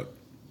she wrote.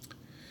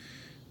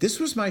 "This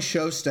was my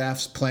show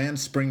staff's planned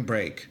spring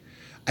break.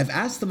 I've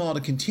asked them all to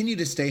continue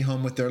to stay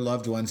home with their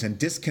loved ones and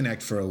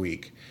disconnect for a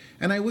week.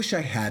 And I wish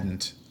I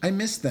hadn't. I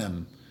miss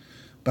them.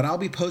 But I'll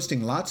be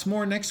posting lots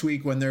more next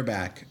week when they're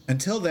back.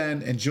 Until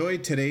then, enjoy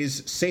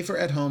today's Safer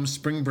at Home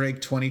Spring Break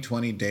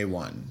 2020 Day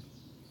 1.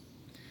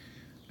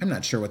 I'm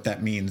not sure what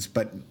that means,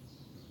 but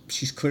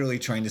she's clearly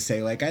trying to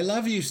say, like, I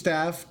love you,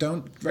 staff.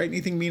 Don't write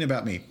anything mean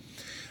about me.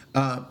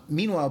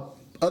 Meanwhile,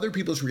 other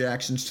people's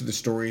reactions to the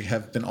story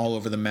have been all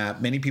over the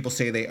map. Many people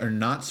say they are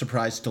not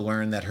surprised to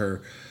learn that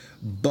her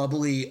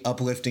bubbly,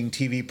 uplifting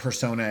TV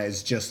persona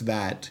is just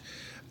that.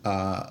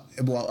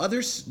 While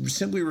others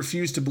simply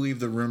refuse to believe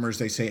the rumors,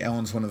 they say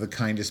Ellen's one of the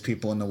kindest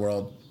people in the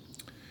world.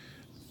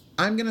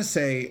 I'm going to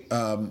say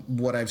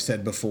what I've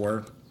said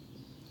before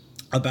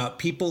about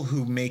people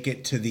who make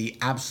it to the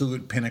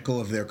absolute pinnacle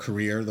of their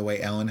career, the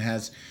way Ellen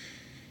has.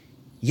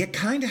 You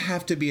kind of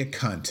have to be a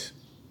cunt.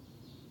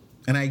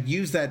 And I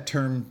use that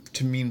term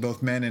to mean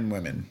both men and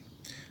women.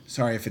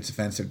 Sorry if it's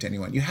offensive to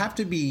anyone. You have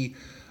to be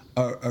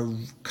a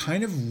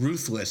kind of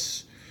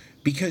ruthless,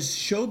 because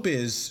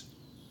showbiz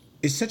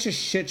is such a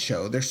shit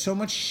show. There's so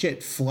much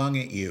shit flung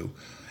at you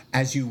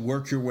as you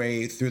work your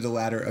way through the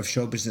ladder of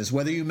show business,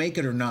 whether you make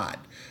it or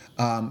not.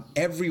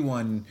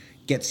 Everyone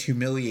gets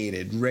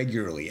humiliated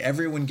regularly.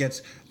 Everyone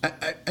gets...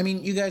 I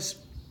mean, you guys,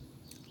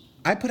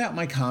 I put out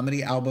my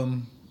comedy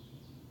album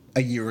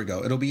a year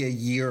ago. It'll be a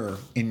year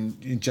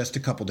in just a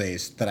couple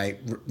days that I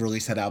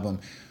released that album.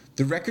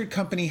 The record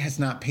company has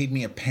not paid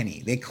me a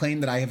penny. They claim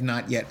that I have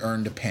not yet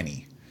earned a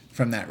penny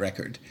from that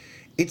record.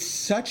 It's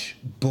such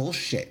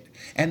bullshit.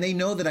 And they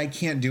know that I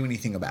can't do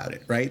anything about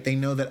it, right? They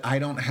know that I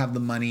don't have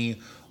the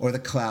money or the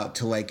clout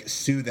to like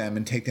sue them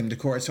and take them to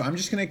court. So I'm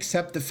just going to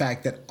accept the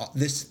fact that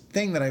this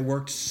thing that I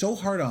worked so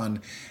hard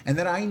on and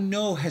that I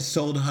know has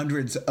sold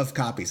hundreds of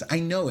copies,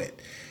 I know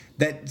it,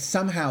 that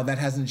somehow that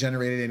hasn't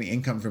generated any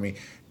income for me.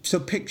 So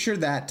picture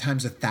that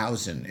times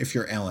 1,000 if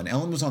you're Ellen.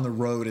 Ellen was on the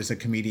road as a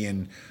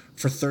comedian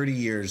for 30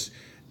 years.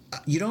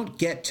 You don't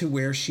get to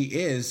where she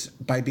is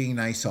by being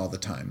nice all the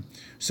time.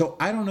 So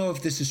I don't know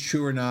if this is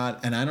true or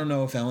not, and I don't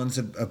know if Ellen's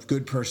a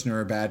good person or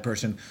a bad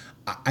person.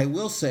 I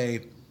will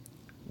say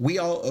we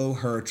all owe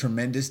her a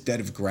tremendous debt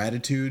of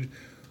gratitude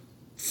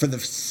for the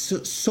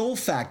sole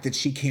fact that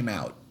she came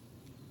out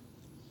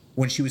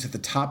when she was at the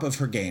top of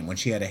her game, when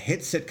she had a hit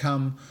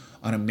sitcom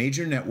on a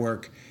major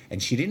network,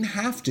 and she didn't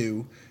have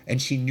to, and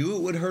she knew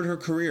it would hurt her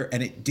career,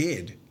 and it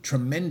did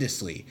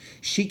tremendously.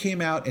 She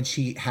came out and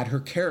she had her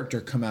character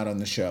come out on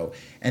the show,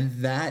 and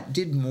that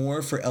did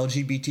more for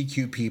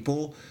LGBTQ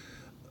people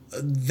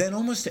than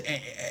almost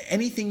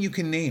anything you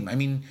can name. I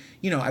mean,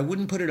 you know, I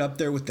wouldn't put it up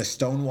there with the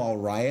Stonewall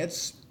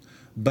riots,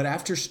 but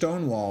after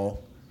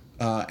Stonewall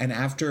and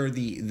after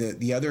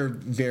the other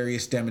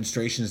various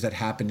demonstrations that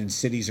happened in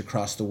cities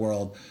across the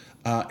world,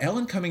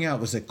 Ellen coming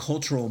out was a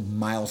cultural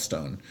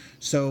milestone.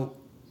 So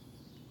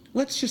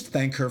let's just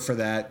thank her for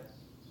that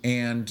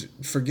and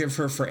forgive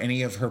her for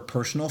any of her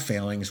personal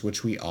failings,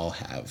 which we all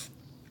have.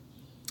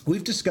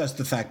 We've discussed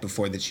the fact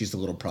before that she's a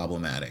little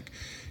problematic.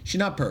 She's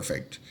not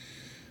perfect,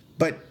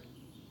 but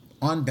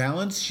on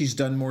balance, she's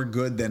done more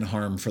good than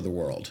harm for the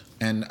world.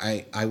 And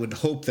I would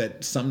hope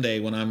that someday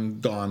when I'm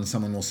gone,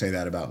 someone will say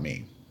that about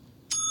me.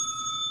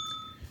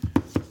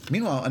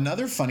 Meanwhile,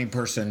 another funny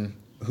person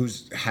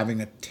who's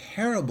having a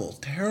terrible,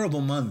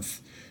 terrible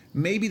month,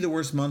 maybe the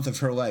worst month of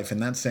her life,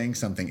 and that's saying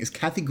something, is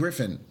Kathy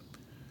Griffin.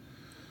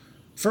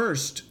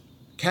 First,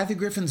 Kathy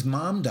Griffin's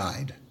mom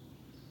died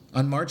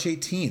on March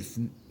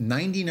 18th.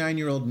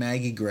 99-year-old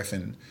Maggie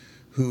Griffin,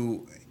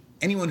 who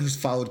anyone who's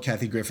followed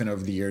Kathy Griffin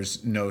over the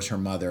years knows her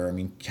mother. I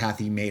mean,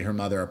 Kathy made her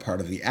mother a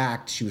part of the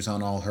act. She was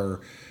on all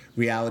her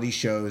reality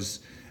shows.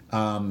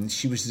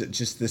 She was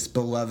just this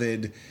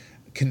beloved,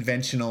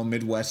 conventional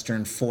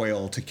Midwestern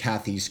foil to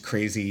Kathy's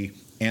crazy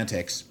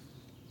antics.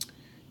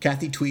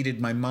 Kathy tweeted,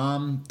 "My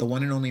mom, the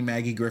one and only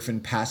Maggie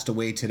Griffin, passed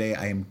away today.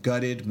 I am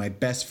gutted. My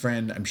best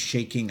friend. I'm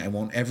shaking. I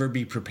won't ever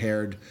be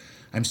prepared.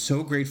 I'm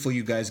so grateful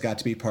you guys got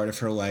to be part of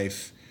her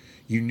life.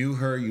 You knew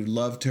her. You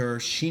loved her.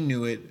 She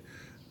knew it.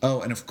 Oh,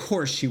 and of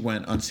course she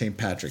went on St.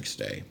 Patrick's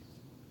Day."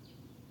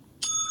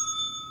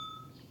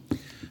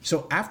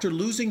 So after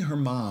losing her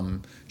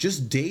mom,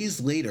 just days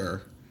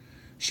later,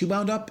 she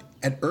wound up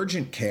at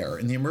urgent care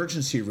in the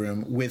emergency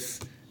room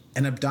with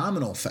an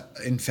abdominal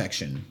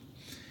infection.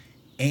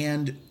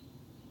 And,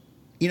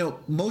 you know,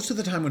 most of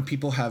the time when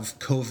people have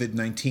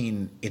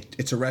COVID-19,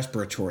 it's a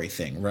respiratory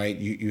thing, right?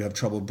 You have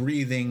trouble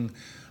breathing,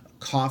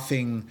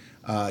 coughing,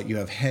 you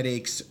have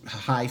headaches,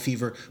 high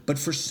fever. But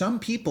for some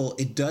people,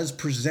 it does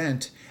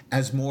present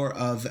as more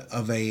of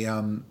a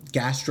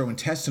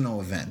gastrointestinal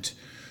event.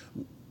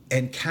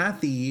 And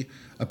Kathy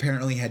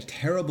apparently had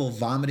terrible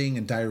vomiting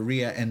and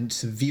diarrhea and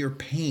severe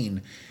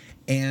pain.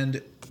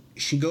 And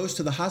she goes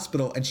to the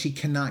hospital and she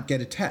cannot get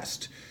a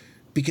test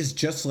because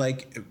just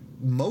like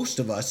most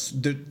of us,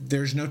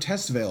 there's no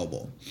tests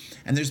available.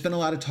 And there's been a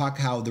lot of talk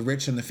how the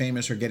rich and the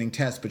famous are getting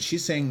tests, but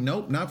she's saying,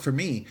 nope, not for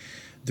me.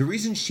 The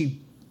reason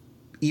she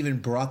even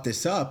brought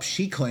this up,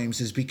 she claims,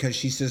 is because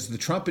she says the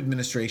Trump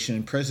administration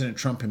and President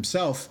Trump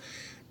himself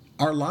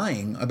are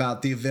lying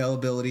about the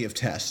availability of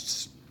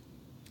tests.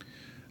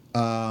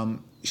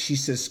 She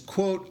says,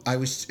 quote,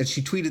 and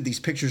she tweeted these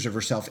pictures of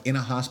herself in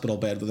a hospital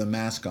bed with a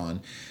mask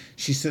on.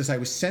 She says, "I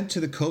was sent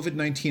to the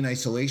COVID-19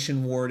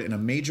 isolation ward in a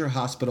major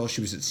hospital." She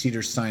was at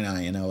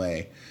Cedars-Sinai in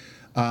LA.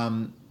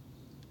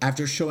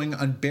 After showing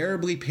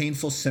unbearably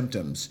painful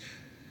symptoms,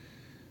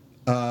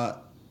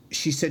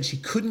 she said she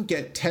couldn't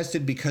get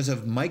tested because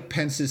of Mike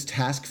Pence's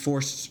task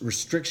force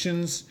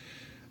restrictions.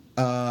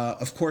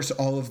 Of course,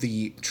 all of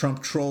the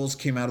Trump trolls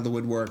came out of the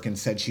woodwork and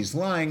said she's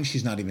lying.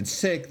 She's not even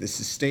sick. This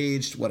is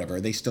staged. Whatever.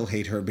 They still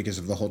hate her because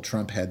of the whole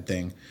Trump head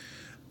thing.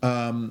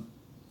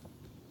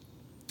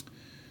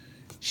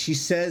 She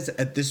says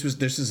this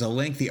is a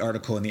lengthy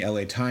article in the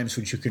LA Times,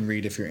 which you can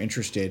read if you're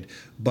interested.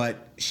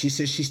 But she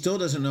says she still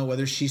doesn't know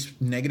whether she's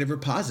negative or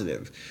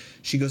positive.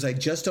 She goes, "I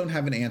just don't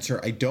have an answer.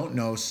 I don't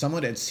know.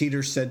 Someone at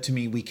Cedars said to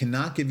me, we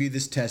cannot give you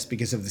this test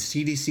because of the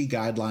CDC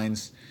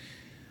guidelines.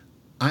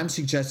 I'm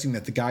suggesting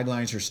that the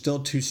guidelines are still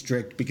too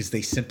strict because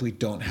they simply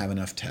don't have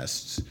enough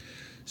tests."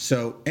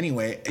 So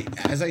anyway,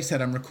 as I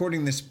said, I'm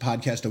recording this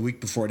podcast a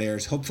week before it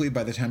airs. Hopefully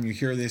by the time you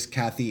hear this,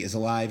 Kathy is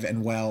alive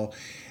and well,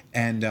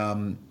 and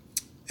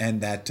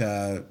that,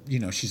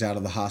 she's out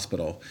of the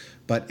hospital.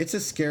 But it's a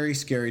scary,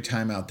 scary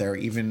time out there,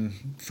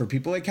 even for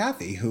people like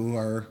Kathy, who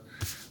are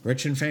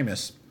rich and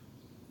famous.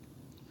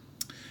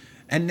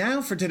 And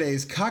now for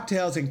today's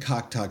Cocktails and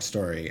Cock Talk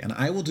story. And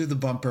I will do the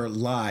bumper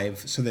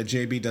live so that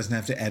JB doesn't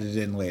have to edit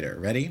it in later.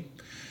 Ready?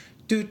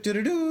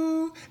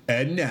 Do-do-do-do.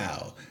 And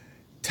now,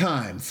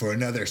 time for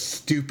another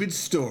stupid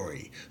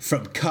story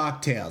from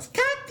Cocktails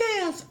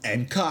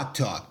and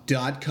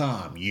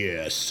CockTalk.com.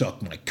 Yeah,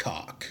 suck my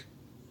cock.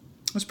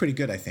 That's pretty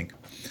good, I think.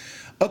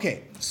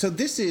 Okay, so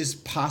this is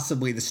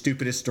possibly the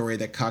stupidest story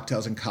that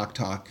Cocktails and Cock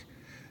Talk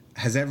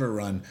has ever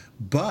run,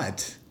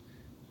 but,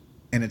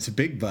 and it's a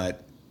big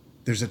but,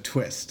 there's a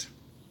twist.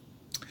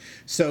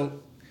 So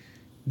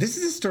this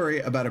is a story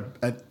about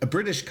a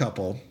British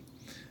couple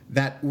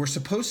that were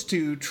supposed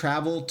to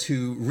travel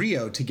to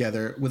Rio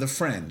together with a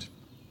friend.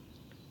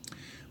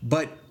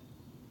 But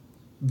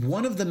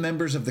one of the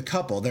members of the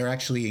couple, they're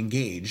actually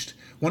engaged,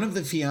 one of the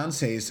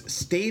fiancés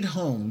stayed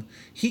home,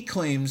 he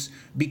claims,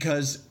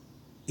 because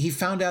he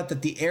found out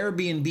that the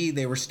Airbnb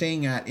they were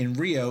staying at in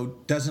Rio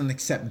doesn't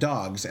accept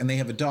dogs, and they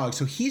have a dog.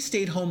 So he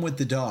stayed home with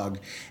the dog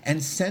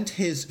and sent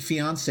his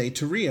fiancée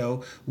to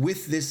Rio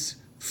with this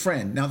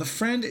friend. Now, the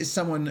friend is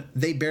someone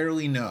they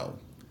barely know.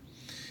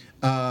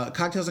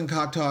 Cocktails and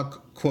Cock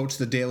Talk quotes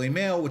the Daily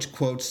Mail, which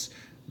quotes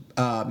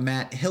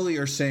Matt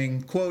Hillier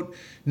saying, quote,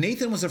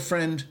 Nathan was a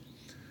friend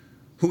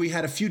who we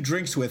had a few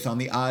drinks with on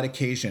the odd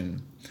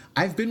occasion.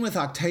 I've been with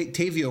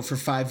Octavio for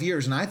 5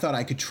 years, and I thought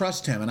I could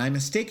trust him, and I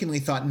mistakenly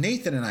thought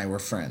Nathan and I were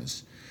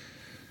friends.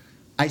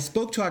 I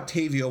spoke to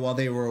Octavio while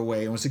they were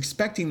away and was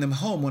expecting them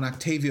home when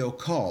Octavio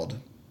called.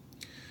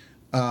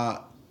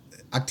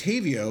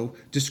 Octavio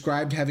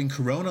described having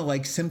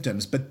corona-like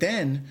symptoms, but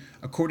then,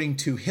 according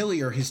to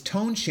Hillier, his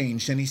tone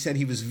changed, and he said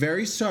he was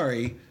very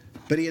sorry,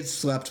 but he had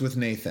slept with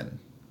Nathan.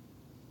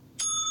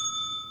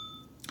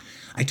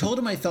 I told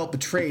him I felt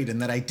betrayed and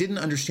that I didn't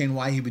understand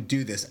why he would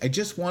do this. I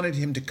just wanted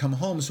him to come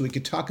home so we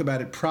could talk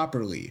about it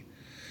properly.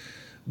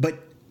 But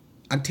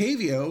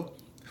Octavio,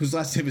 whose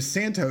last name is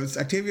Santos,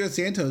 Octavio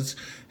Santos,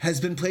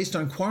 has been placed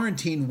on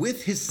quarantine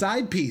with his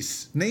side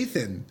piece,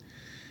 Nathan.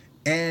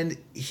 And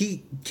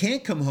he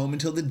can't come home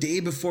until the day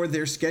before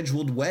their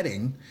scheduled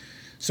wedding.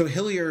 So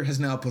Hillier has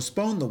now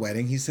postponed the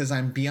wedding. He says,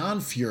 I'm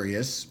beyond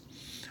furious.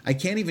 I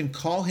can't even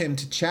call him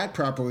to chat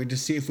properly to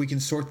see if we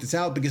can sort this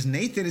out because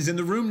Nathan is in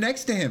the room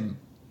next to him.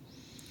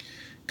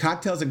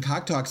 Cocktails and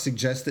Cock Talk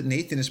suggest that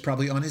Nathan is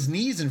probably on his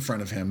knees in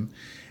front of him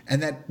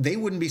and that they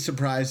wouldn't be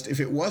surprised if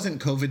it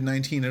wasn't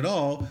COVID-19 at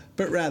all,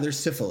 but rather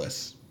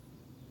syphilis.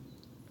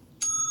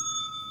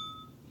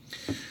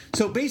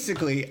 So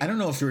basically, I don't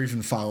know if you're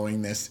even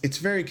following this. It's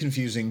very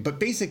confusing, but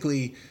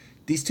basically,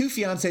 these two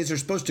fiancés are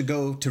supposed to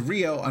go to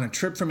Rio on a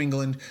trip from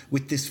England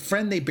with this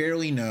friend they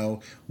barely know.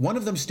 One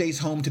of them stays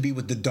home to be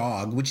with the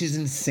dog, which is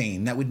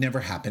insane. That would never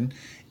happen.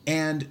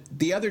 And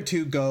the other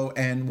two go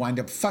and wind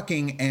up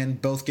fucking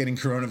and both getting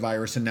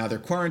coronavirus, and now they're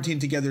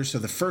quarantined together. So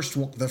the first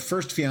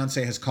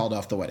fiancé has called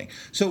off the wedding.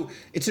 So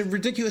it's a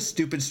ridiculous,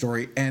 stupid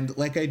story. And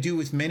like I do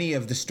with many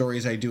of the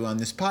stories I do on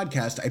this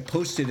podcast, I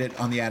posted it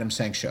on the Adam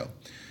Sank Show.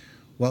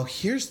 Well,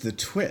 here's the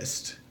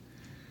twist.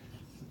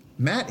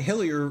 Matt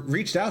Hillier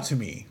reached out to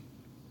me,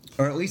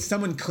 or at least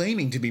someone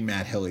claiming to be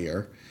Matt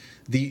Hillier,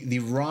 the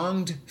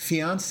wronged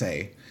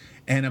fiancé,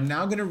 and I'm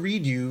now going to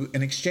read you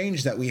an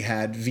exchange that we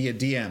had via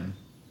DM.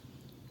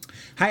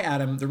 Hi,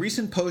 Adam. The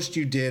recent post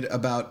you did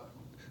about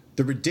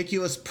the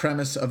ridiculous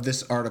premise of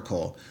this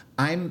article.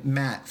 I'm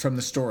Matt from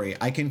the story.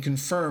 I can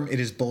confirm it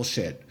is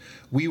bullshit.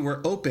 We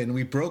were open.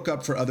 We broke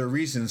up for other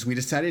reasons. We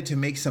decided to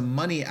make some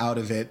money out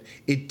of it.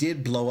 It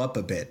did blow up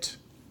a bit.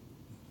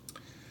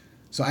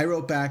 So I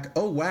wrote back,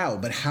 oh, wow,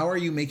 but how are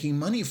you making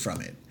money from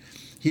it?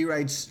 He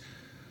writes,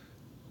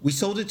 we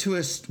sold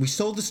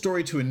the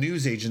story to a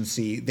news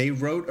agency. They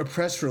wrote a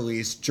press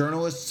release.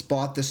 Journalists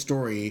bought the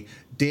story.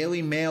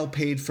 Daily Mail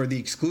paid for the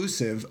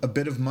exclusive, a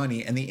bit of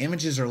money, and the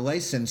images are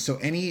licensed, so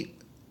any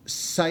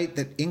site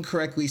that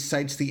incorrectly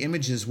cites the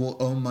images will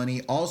owe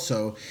money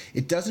also.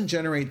 It doesn't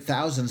generate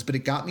thousands, but it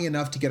got me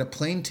enough to get a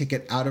plane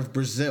ticket out of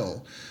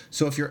Brazil.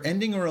 So if you're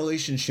ending a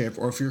relationship,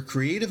 or if you're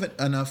creative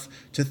enough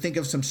to think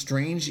of some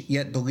strange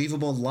yet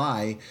believable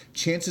lie,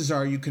 chances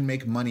are you can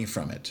make money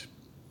from it.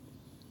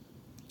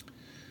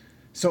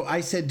 So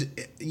I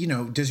said,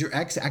 does your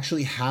ex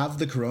actually have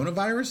the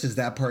coronavirus? Is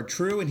that part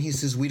true? And he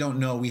says, we don't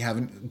know. We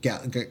haven't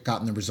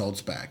gotten the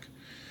results back.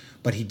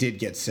 But he did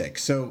get sick.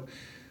 So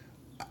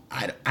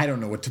I don't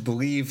know what to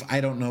believe.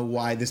 I don't know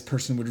why this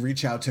person would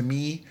reach out to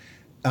me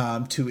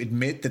to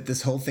admit that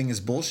this whole thing is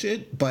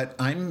bullshit. But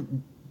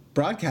I'm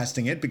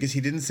broadcasting it because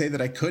he didn't say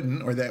that I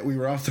couldn't or that we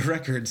were off the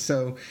record.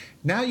 So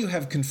now you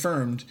have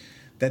confirmed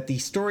that the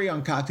story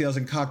on Cocktails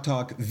and Cock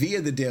Talk via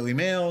the Daily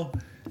Mail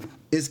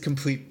is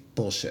complete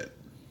bullshit.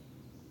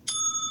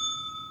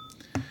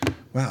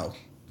 Wow.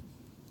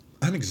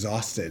 I'm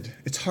exhausted.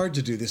 It's hard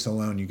to do this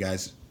alone, you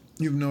guys.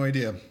 You have no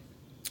idea.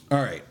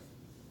 All right.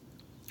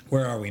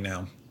 Where are we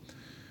now?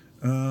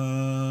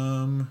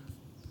 Oh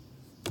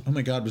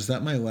my God, was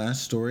that my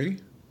last story?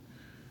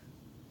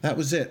 That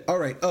was it. All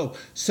right. Oh,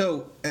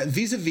 so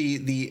vis-a-vis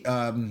the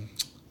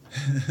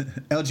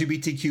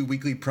LGBTQ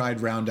Weekly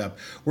Pride Roundup.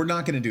 We're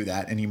not going to do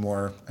that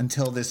anymore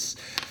until this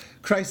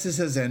crisis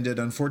has ended.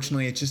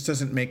 Unfortunately, it just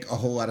doesn't make a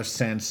whole lot of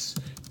sense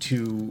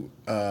to,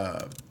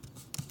 to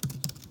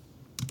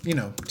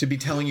be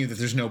telling you that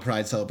there's no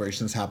Pride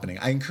celebrations happening.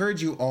 I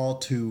encourage you all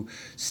to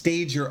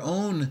stage your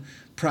own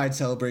Pride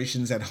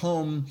celebrations at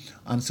home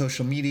on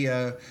social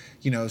media.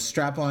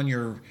 Strap on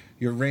your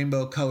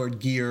rainbow-colored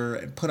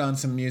gear, put on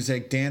some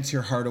music, dance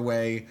your heart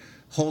away,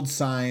 hold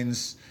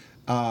signs,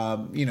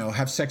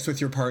 have sex with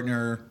your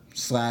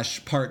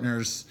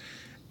partner/partners.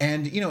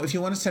 And, if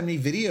you want to send me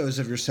videos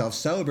of yourself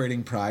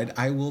celebrating Pride,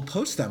 I will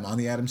post them on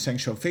the Adam Sang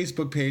Show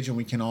Facebook page, and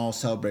we can all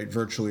celebrate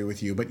virtually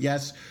with you. But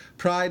yes,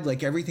 Pride,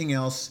 like everything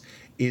else,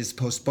 is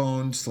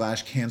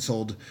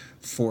postponed/canceled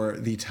for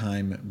the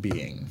time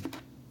being.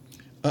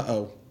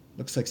 Uh-oh.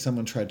 Looks like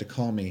someone tried to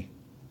call me.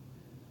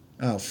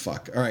 Oh,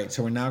 fuck. All right,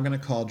 so we're now going to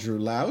call Drew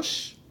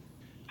Lausch.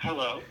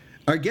 Hello.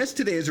 Our guest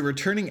today is a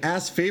returning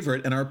ass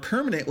favorite and our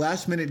permanent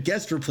last-minute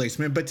guest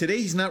replacement, but today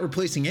he's not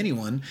replacing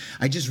anyone.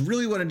 I just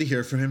really wanted to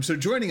hear from him. So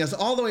joining us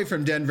all the way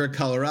from Denver,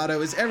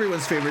 Colorado is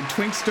everyone's favorite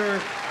twinkster,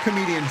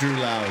 comedian Drew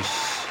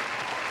Lausch.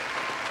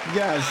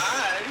 Yes,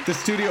 hi. The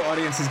studio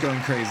audience is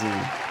going crazy.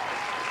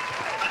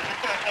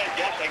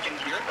 Yes, I can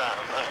hear them.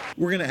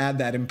 We're going to add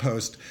that in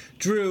post.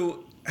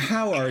 Drew,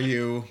 how are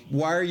you?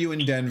 Why are you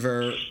in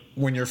Denver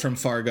when you're from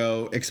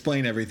Fargo?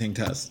 Explain everything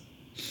to us.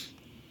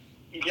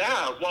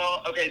 Yeah,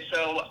 well, okay,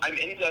 so I'm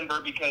in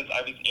Denver because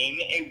I was in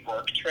a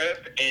work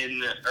trip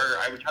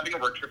I was having a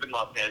work trip in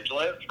Los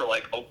Angeles for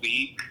like a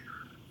week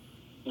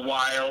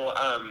while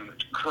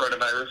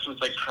coronavirus was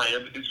like kind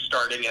of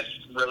starting its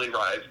really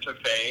rise to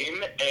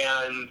fame.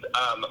 And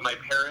my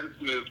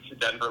parents moved to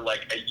Denver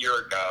like a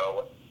year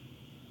ago.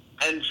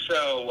 And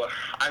so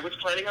I was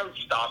planning on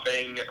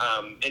stopping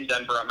in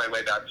Denver on my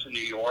way back to New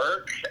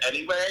York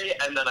anyway,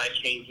 and then I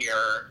came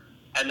here.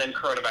 And then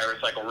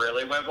coronavirus like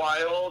really went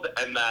wild,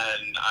 and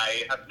then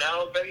I have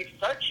now been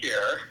stuck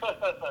here.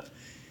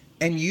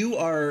 And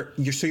you're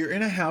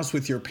in a house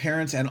with your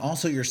parents and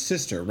also your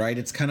sister, right?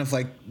 It's kind of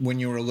like when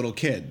you were a little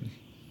kid.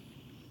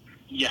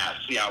 Yes,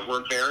 yeah,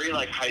 we're very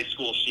like high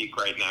school chic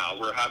right now.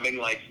 We're having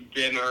like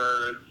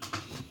dinners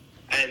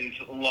and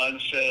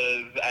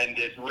lunches, and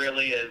it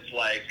really is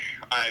like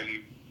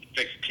I'm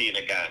 16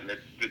 again.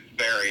 It's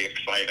very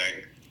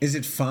exciting. Is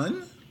it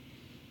fun?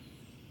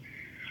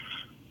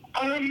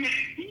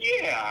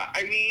 Yeah,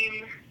 I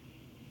mean,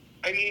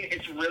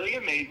 it's really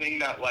amazing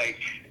that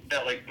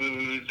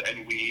booze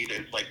and weed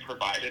is like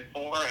provided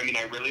for. I mean,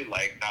 I really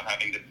like not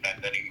having to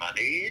spend any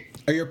money.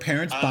 Are your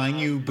parents buying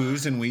you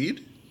booze and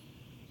weed?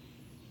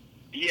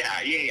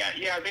 Yeah.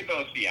 They're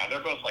both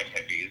like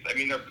hippies. I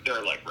mean,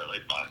 they're like really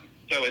fun.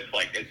 So it's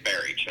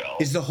very chill.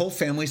 Is the whole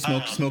family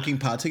smoking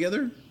pot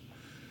together?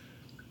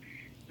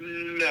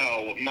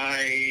 No,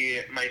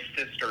 my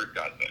sister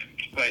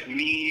doesn't, but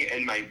me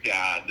and my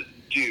dad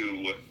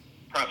do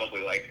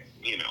probably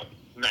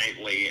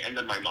nightly, and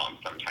then my mom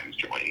sometimes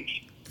joins.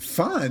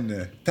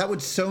 Fun. That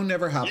would so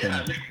never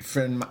happen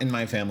in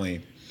my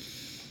family.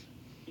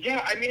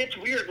 Yeah, I mean, it's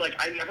weird. Like,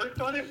 I never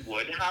thought it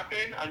would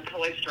happen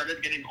until I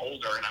started getting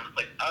older, and I was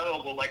like,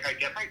 oh, well, like, I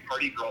get my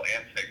party girl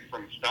antics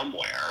from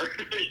somewhere.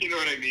 You know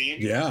what I mean?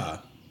 Yeah.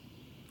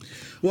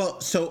 Well,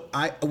 so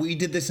we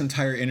did this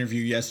entire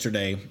interview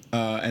yesterday,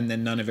 and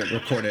then none of it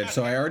recorded.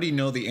 So I already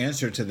know the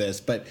answer to this,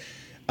 but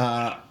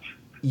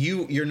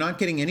you're not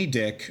getting any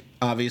dick,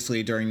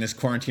 obviously, during this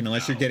quarantine,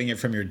 unless you're getting it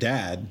from your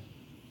dad.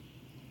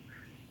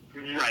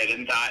 Right,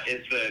 and that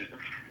is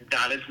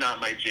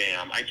not my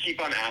jam. I keep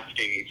on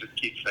asking, he just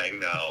keeps saying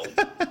no.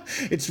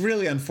 It's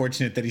really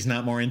unfortunate that he's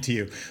not more into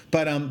you.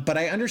 But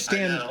I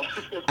understand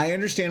I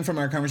understand from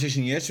our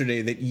conversation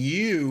yesterday that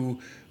you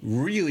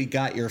really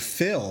got your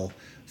fill,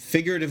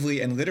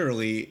 figuratively and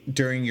literally,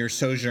 during your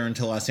sojourn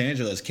to Los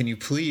Angeles. Can you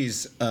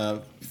please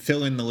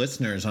fill in the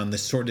listeners on the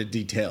sordid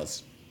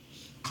details?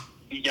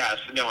 Yes,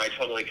 no, I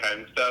totally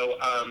can. So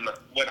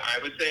when I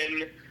was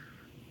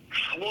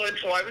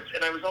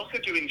I was also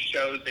doing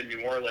shows in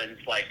New Orleans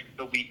like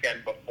the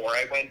weekend before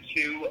I went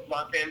to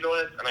Los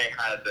Angeles, and I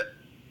had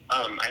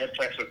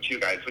sex with two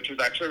guys, which was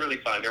actually really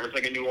fun. There was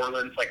like a New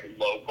Orleans like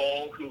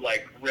local who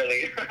like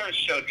really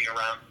showed me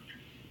around.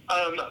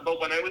 But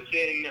when I was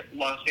in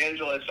Los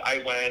Angeles,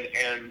 I went,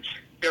 and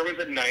there was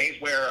a night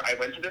where I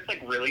went to this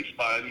like really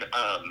fun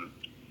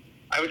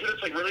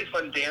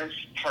dance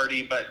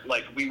party, but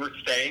like we were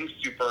staying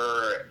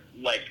super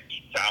like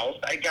south,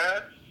 I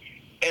guess.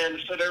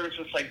 And so there was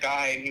this like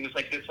guy, and he was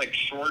like this like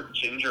short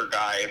ginger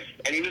guy,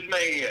 and he was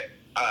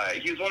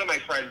one of my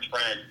friend's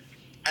friends.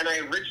 And I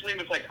originally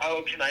was like,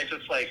 oh, can I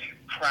just like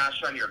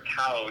crash on your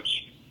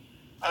couch?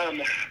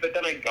 But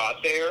then I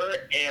got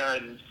there,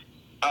 and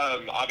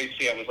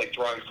obviously I was like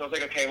drunk, so I was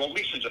like, okay, well,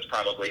 we should just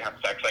probably have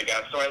sex, I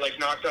guess. So I like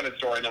knocked on his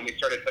door, and then we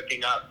started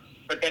hooking up.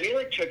 But then he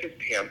like took his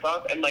pants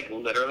off and like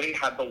literally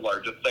had the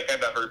largest dick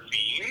I've ever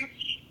seen.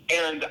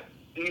 And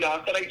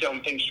not that I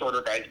don't think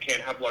shorter guys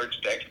can't have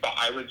large dicks, but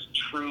I was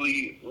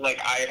truly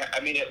like, I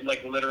mean, it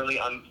like literally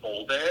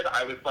unfolded.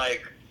 I was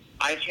like,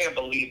 I can't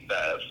believe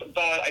this.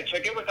 But I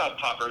took it without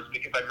poppers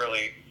because I'm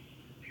really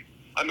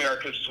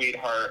America's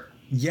sweetheart.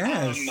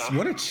 Yes,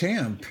 what a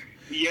champ.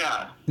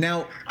 Yeah.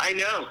 Now, I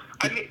know.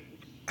 I mean,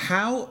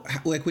 how,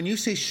 like, when you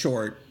say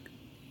short,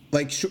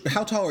 like,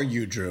 how tall are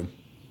you, Drew?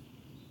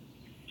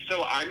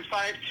 So I'm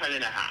 5'10"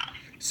 and a half.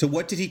 So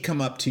what did he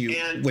come up to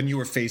you when you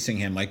were facing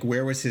him? Like,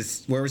 where was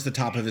the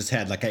top of his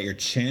head? Like, at your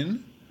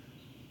chin?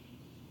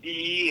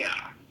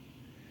 Yeah.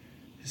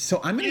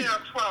 So I'm gonna. Yeah,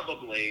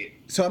 probably.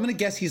 So I'm gonna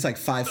guess he's like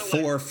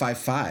 5'4",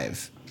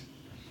 5'5".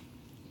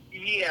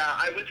 Yeah,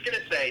 I was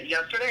gonna say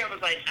yesterday. I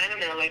was like, I don't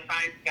know, like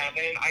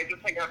 5'7". I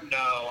just like have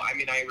no. I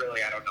mean, I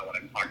don't know what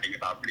I'm talking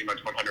about. Pretty much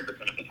 100% of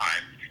the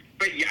time.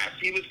 But yes,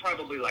 he was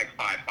probably like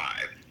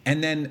 5'5".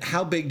 And then,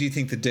 how big do you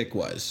think the dick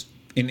was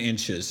in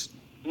inches?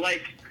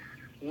 Like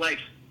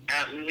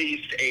at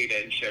least 8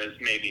 inches,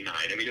 maybe 9.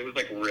 I mean, it was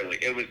like really.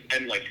 It was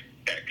and like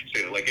thick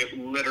too. Like it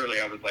literally.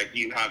 I was like,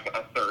 you have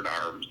a third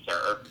arm,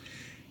 sir.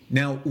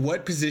 Now,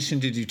 what position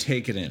did you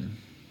take it in?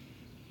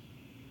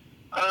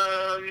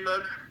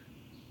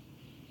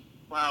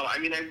 Well, I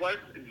mean, I'm like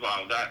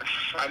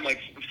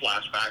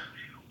flashback.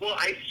 Well,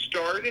 I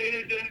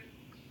started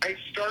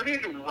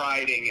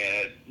riding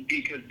it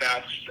because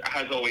that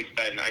has always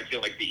been, I feel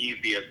like, the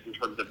easiest in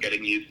terms of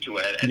getting used to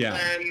it. And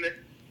then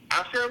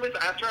after I was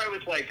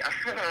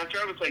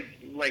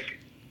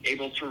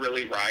able to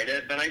really ride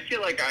it, then I feel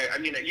like I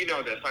mean, you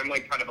know this, I'm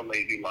like kind of a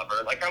lazy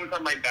lover. Like I was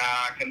on my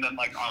back and then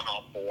like on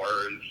all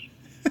fours.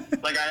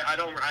 Like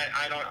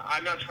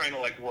I'm not trying to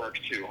like work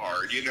too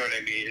hard. You know what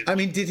I mean? I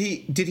mean, did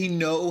he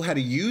know how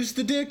to use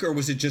the dick, or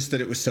was it just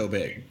that it was so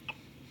big?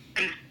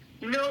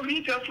 No,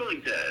 he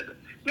definitely did.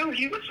 No,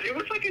 it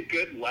was like a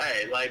good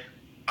way. Like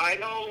I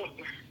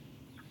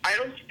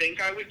don't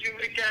think I would do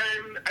it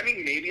again. I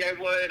mean, maybe I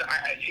would.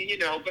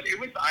 But it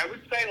was. I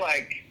would say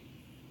like.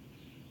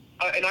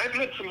 And I've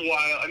had some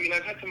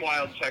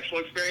wild sexual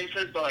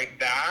experiences, but like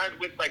that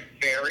was like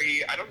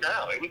very, I don't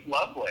know, it was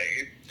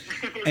lovely.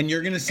 And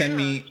you're gonna send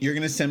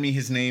me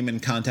his name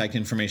and contact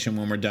information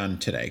when we're done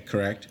today,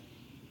 correct?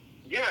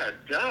 Yeah,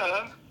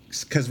 duh.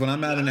 Because when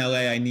I'm out in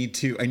LA, I need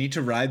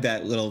to ride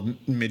that little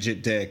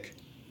midget dick.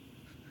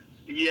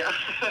 Yeah,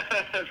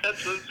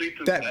 that's so sweet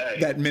to say.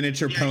 That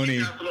miniature pony.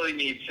 You definitely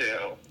need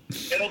to.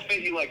 It'll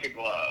fit you like a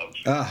glove.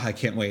 Oh, I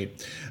can't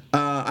wait.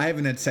 I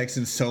haven't had sex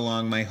in so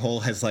long. My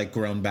hole has like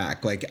grown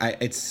back. Like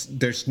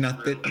there's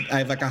nothing. I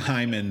have like a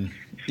hymen.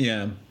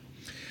 Yeah.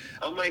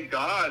 Oh my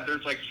God!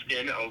 There's like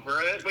skin over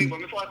it. Wait,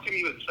 when was the last time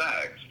you had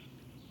sex?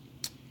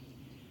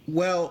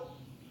 Well,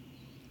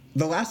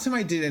 the last time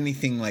I did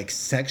anything like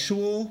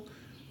sexual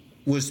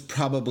was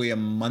probably a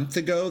month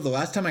ago. The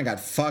last time I got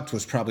fucked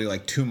was probably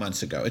like 2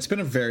 months ago. It's been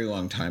a very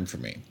long time for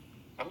me.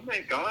 Oh my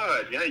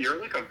God! Yeah,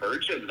 you're like a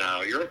virgin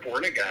now. You're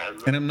born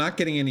again. And I'm not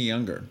getting any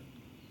younger.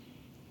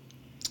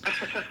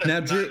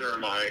 Now,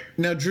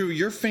 Drew,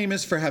 you're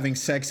famous for having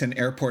sex in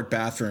airport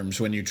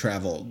bathrooms when you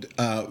traveled.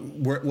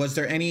 Was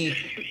there any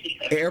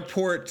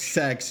airport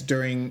sex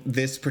during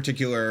this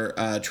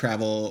particular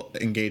travel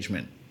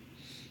engagement?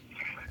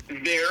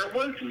 There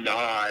was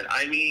not.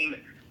 I mean,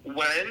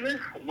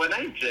 when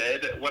I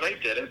did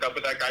hook up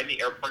with that guy in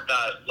the airport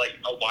like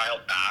a while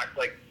back,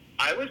 like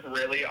I was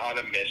really on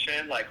a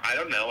mission. Like I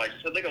don't know, I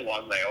just had like a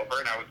long layover,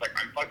 and I was like,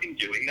 I'm fucking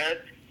doing this.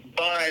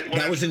 But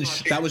that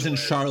was in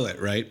Charlotte,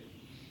 right?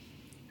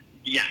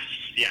 Yes.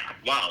 Yeah.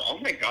 Wow. Oh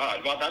my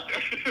God. Wow. That's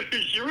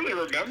you really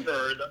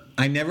remembered.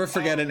 I never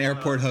forget an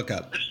airport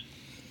hookup.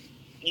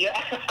 Yeah.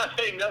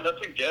 I know, that's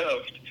a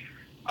gift.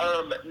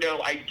 No,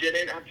 I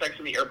didn't have sex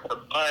in the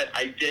airport, but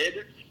I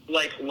did.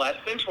 Like less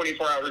than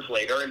 24 hours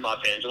later in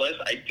Los Angeles,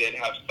 I did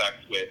have sex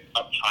with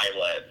a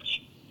pilot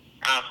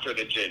after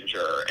the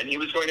Ginger, and he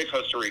was going to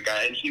Costa Rica,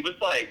 and he was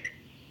like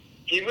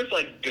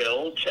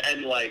built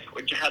and like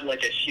had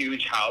like a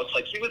huge house.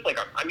 Like he was like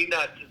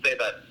not to say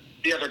that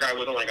the other guy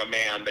wasn't like a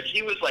man, but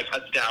he was like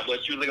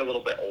established. He was like a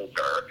little bit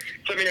older.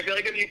 So I mean, I feel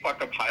like if you fuck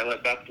a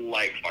pilot, that's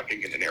like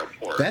fucking in an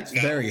airport. That's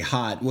very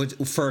hot.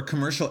 For a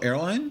commercial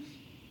airline?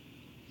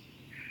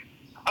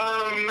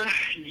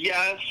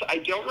 Yes, I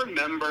don't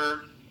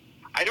remember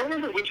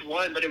which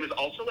one, but it was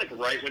also like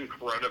right when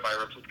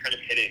coronavirus was kind of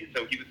hitting.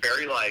 So he was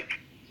very like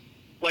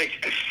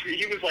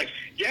he was like,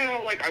 yeah,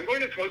 like I'm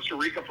going to Costa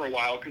Rica for a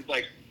while because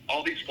like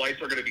all these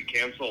flights are going to be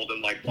canceled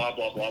and like blah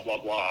blah blah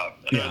blah blah.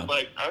 And I was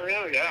like, oh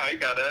really? Yeah, I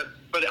got it.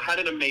 But it had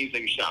an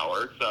amazing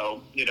shower,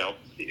 so you know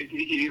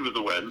he was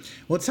a win.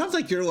 Well, it sounds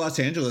like your Los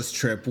Angeles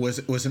trip was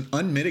an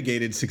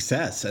unmitigated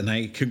success, and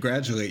I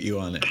congratulate you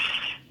on it.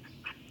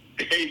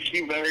 Thank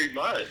you very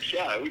much.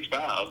 Yeah, it was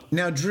fab.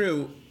 Now,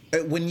 Drew,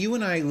 when you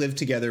and I lived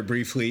together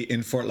briefly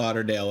in Fort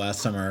Lauderdale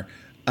last summer,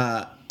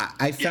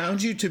 I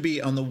found you to be,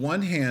 on the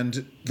one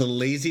hand, the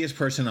laziest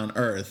person on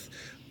earth,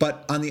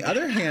 but on the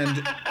other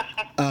hand,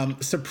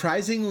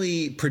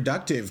 surprisingly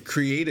productive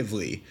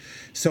creatively.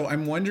 So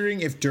I'm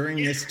wondering if during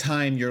this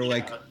time you're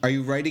like, are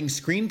you writing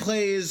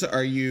screenplays?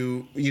 Are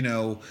you,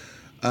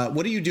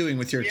 what are you doing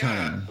with your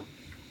time?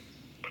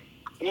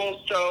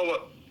 Well,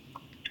 so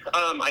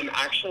I'm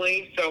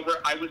actually,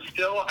 I was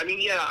still,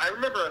 I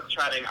remember us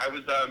chatting. I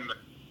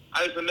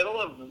was in the middle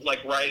of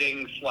like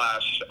writing /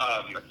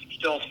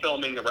 still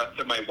filming the rest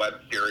of my web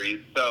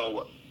series.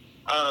 So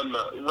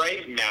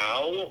right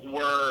now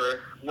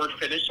we're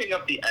finishing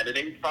up the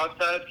editing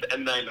process,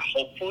 and then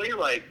hopefully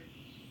like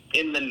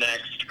in the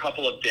next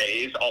couple of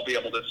days I'll be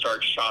able to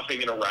start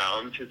shopping it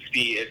around to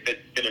see if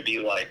it's going to be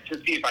like, to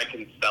see if I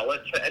can sell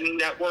it to any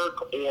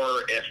network,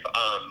 or if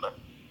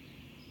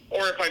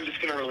I'm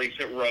just going to release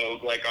it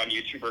rogue, like on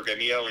YouTube or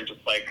Vimeo, and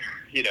just like,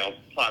 you know,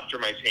 plaster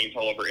my paint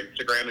all over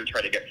Instagram and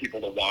try to get people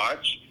to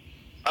watch.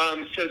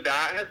 So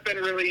that's been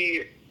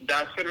really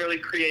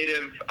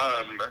creative,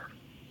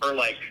 or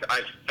like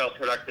I've felt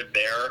productive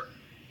there.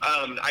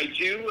 I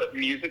do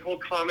musical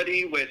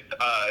comedy with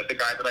the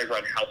guy that I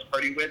run House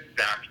Party with,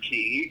 Zach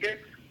Teague.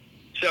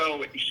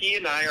 So he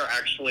and I are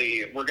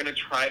we're going to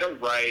try to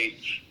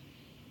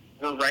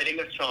we're writing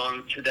a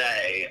song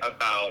today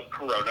about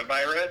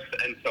coronavirus,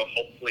 and so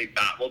hopefully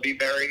that will be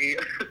very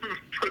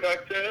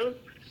productive.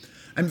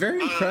 I'm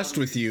very impressed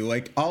with you.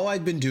 Like, all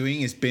I've been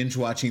doing is binge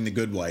watching The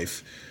Good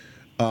Wife,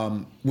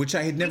 which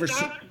I had never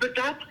seen. But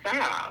that's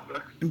bad.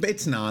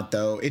 It's not,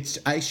 though.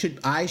 I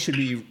should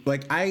be,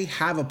 like, I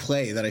have a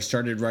play that I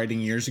started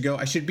writing years ago.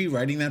 I should be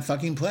writing that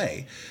fucking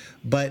play.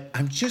 But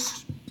I'm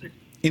just,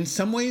 in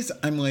some ways,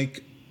 I'm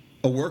like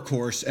a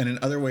workhorse, and in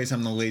other ways,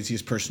 I'm the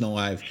laziest person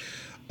alive.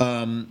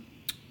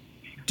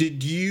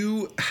 Did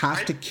you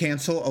have to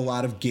cancel a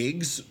lot of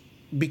gigs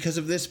because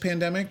of this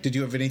pandemic? Did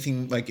you have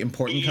anything like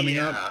important coming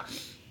up?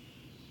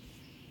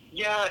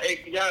 Yeah,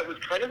 it was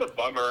kind of a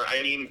bummer.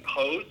 I mean,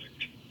 post,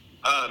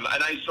 and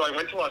I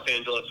went to Los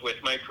Angeles with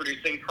my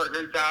producing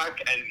partner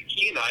Zach, and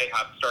he and I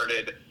have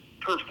started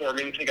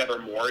performing together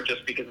more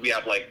just because we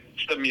have like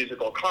the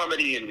musical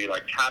comedy and we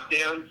like tap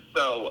dance.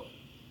 So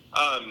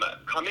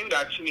coming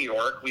back to New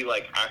York, we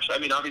like actually, I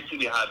mean, obviously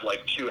we had like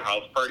 2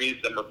 house parties,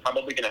 and we're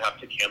probably going to have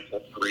to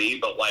cancel 3,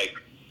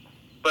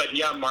 but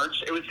yeah,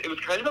 March, it was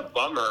kind of a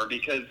bummer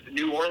because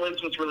New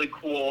Orleans was really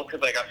cool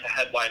because I got to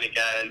headline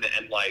again,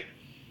 and like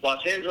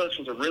Los Angeles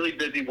was a really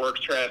busy work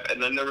trip, and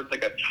then there was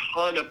like a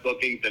ton of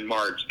bookings in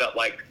March that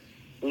like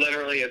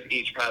literally as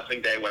each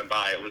passing day went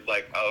by, it was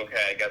like, oh,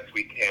 okay, I guess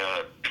we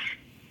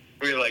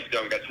like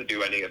don't get to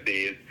do any of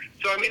these.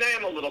 So, I mean, I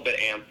am a little bit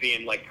antsy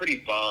and, like, pretty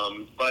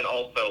bummed, but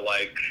also,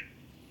 like,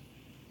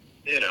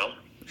 you know,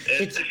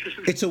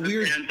 it's a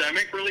weird... The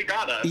pandemic really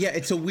got us. Yeah,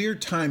 it's a weird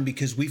time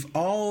because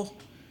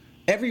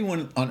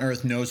everyone on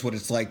Earth knows what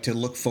it's like to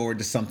look forward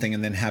to something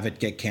and then have it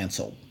get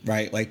canceled,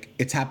 right? Like,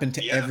 it's happened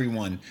to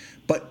everyone.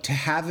 But to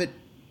have it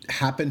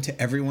happen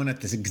to everyone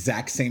at this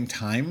exact same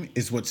time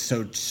is what's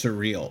so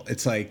surreal.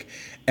 It's like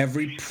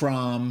every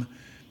prom,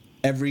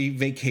 every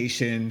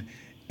vacation,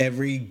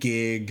 every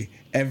gig,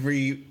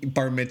 every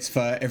bar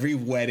mitzvah, every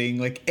wedding,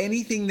 like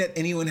anything that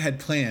anyone had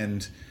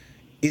planned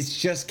is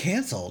just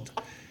canceled.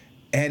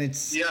 And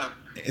it's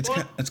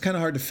kind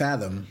of hard to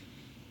fathom.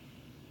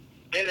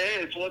 It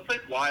is. Well, it's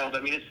like wild. I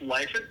mean,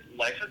 life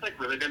has like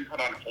really been put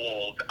on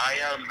hold.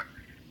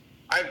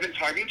 I've been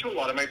talking to a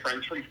lot of my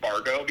friends from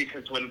Fargo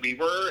because when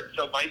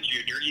my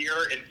junior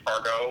year in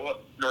Fargo,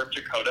 North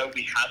Dakota,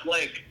 we had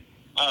like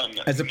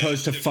as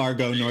opposed to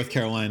Fargo, North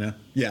Carolina.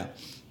 Yeah.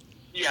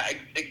 Yeah,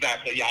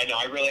 exactly. Yeah, I know.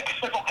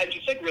 I'm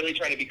just like really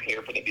trying to be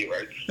clear for the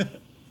viewers.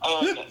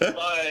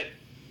 But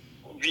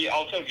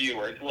also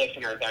viewers,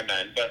 listeners, I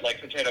meant, but like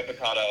potato.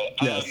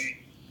 Yes.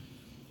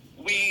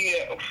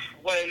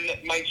 When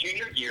my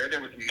junior year,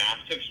 there was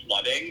massive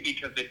flooding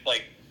because it's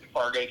like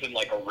Fargo's in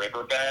like a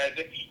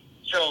riverbed.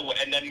 So,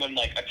 and then when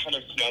like a ton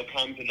of snow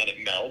comes and then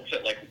it melts,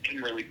 it like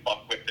can really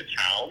fuck with the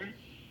town.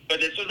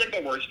 But this was like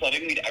the worst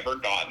flooding we'd ever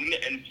gotten,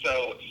 and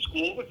so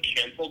school was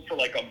canceled for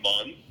like a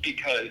month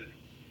because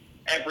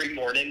every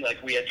morning, like,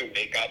 we had to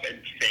wake up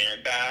and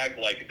sandbag,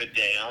 like, the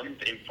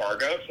dams in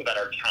Fargo so that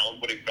our town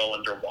wouldn't go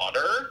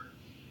underwater.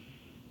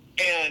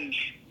 And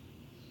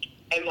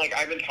like,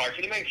 I've been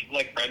talking to my,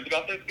 like, friends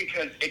about this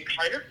because it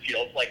kind of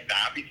feels like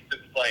that because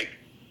it's, like,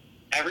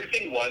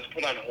 everything was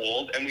put on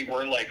hold and we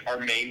were, like,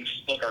 our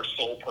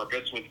sole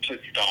purpose was to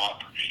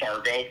stop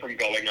Fargo from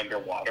going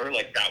underwater.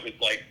 Like, that was,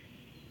 like,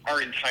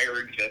 our entire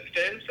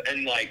existence.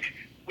 And, like,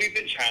 we've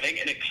been chatting,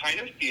 and it kind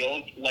of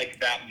feels like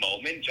that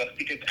moment just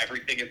because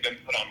everything has been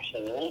put on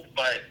hold,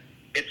 but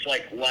it's,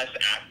 like, less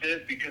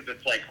active because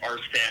it's, like, our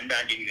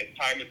sandbagging this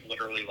time is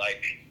literally,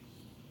 like,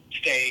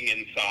 staying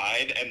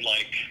inside and,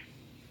 like,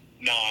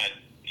 not,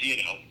 you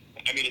know,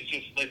 I mean,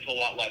 it's a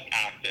lot less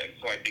active,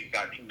 so I think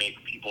that can make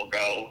people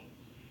go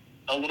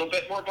a little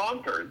bit more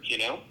bonkers, you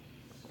know?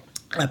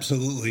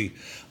 Absolutely.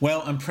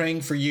 Well, I'm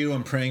praying for you.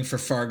 I'm praying for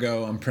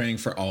Fargo. I'm praying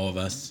for all of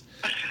us.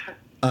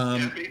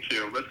 Yeah, me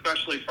too,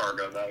 especially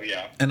Fargo, though,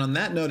 yeah. And on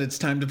that note, it's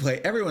time to play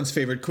everyone's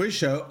favorite quiz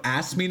show,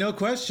 Ask Me No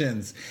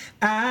Questions.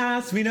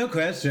 Ask me no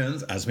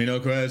questions. Ask me no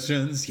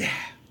questions. Yeah.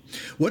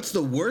 What's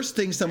the worst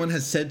thing someone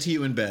has said to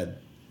you in bed?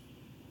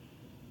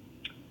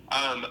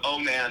 Oh,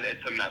 man,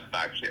 it's a mess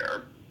back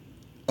here.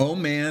 Oh,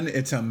 man,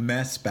 it's a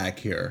mess back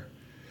here.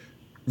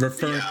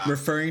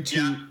 Referring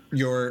to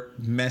your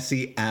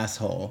messy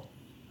asshole.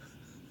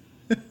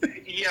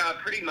 Yeah,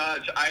 pretty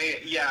much. I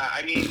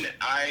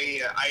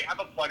have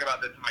a plug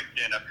about this in my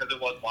stand-up because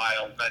it was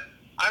wild, but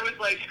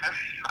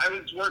I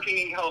was working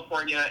in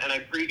California, and I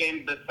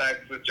pre-gamed the sex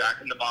with Jack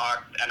in the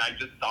Box, and I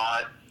just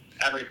thought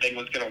everything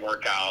was going to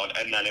work out,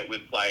 and then it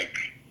was like,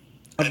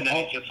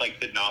 it just like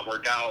did not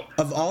work out.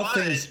 Of all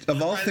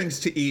things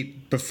to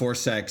eat before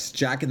sex,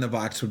 Jack in the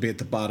Box would be at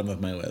the bottom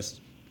of my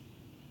list.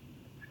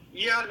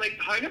 Yeah, like,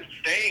 kind of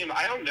same.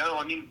 I don't know.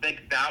 I mean,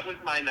 like, that was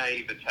my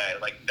naivete.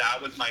 Like, that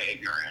was my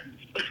ignorance.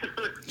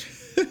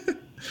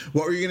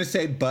 What were you going to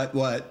say, but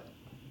what?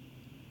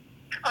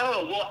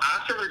 Oh, well,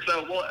 afterwards,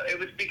 though, it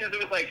was because it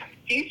was, like,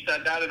 he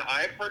said that, and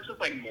I, at first, was,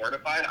 like,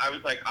 mortified. I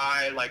was like,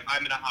 I'm going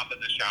to hop in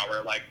the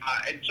shower. Like,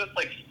 it's just,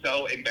 like,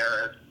 so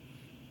embarrassed.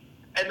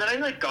 And then I,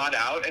 like, got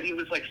out, and he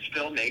was, like,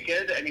 still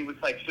naked, and he was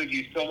like, so do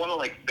you still want to,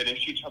 like,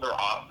 finish each other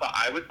off? But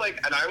I was, like,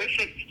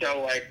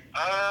 still, like,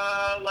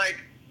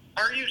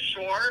 are you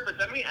sure? But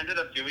then we ended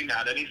up doing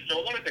that, and he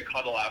still wanted to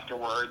cuddle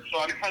afterwards. So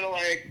I'm kind of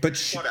like,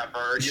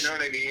 whatever. You know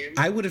what I mean?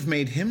 I would have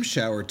made him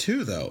shower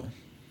too, though.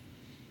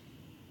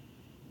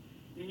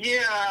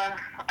 Yeah,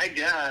 I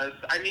guess.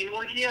 I mean,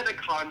 well, he had a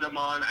condom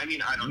on. I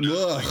mean, I don't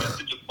know. Ugh. I guess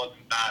it just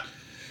wasn't that.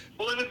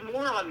 Well, it was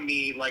more on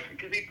me, like,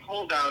 because he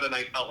pulled out, and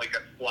I felt like a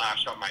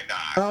splash on my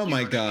back. Oh,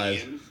 my God. I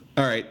mean?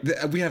 All right,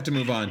 we have to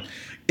move on.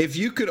 If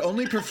you could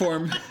only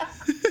perform...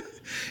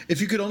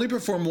 If you could only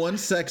perform one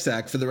sex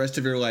act for the rest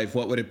of your life,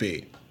 what would it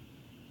be?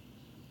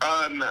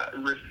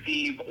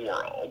 Receive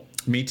oral.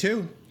 Me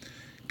too.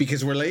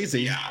 Because we're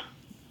lazy. Yeah.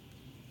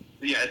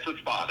 Yeah, it's a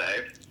spa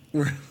day.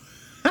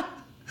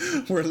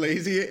 We're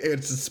lazy,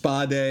 it's a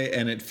spa day,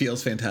 and it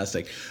feels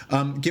fantastic.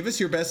 Give us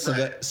your best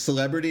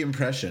celebrity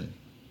impression.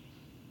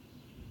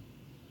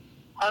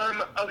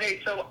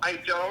 Okay, so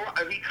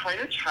we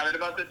kind of chatted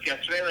about this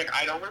yesterday. Like,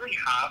 I don't really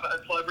have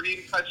a celebrity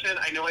impression.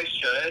 I know I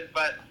should,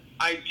 but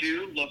I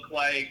do look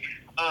like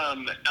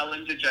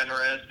Ellen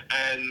DeGeneres,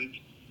 and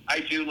I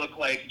do look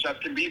like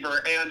Justin Bieber,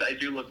 and I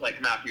do look like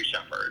Matthew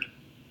Shepard.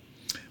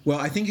 Well,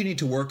 I think you need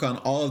to work on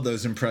all of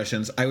those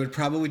impressions. I would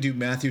probably do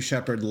Matthew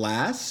Shepard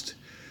last,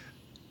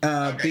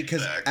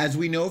 because as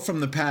we know from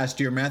the past,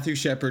 your Matthew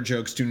Shepard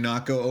jokes do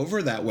not go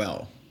over that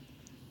well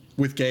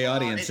with gay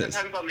audiences. It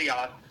depends on the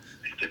audience.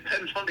 It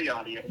depends on the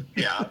audience,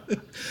 yeah.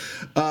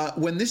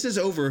 When this is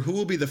over, who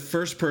will be the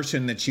first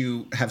person that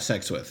you have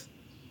sex with?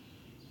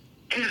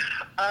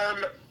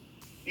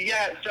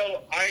 Yeah,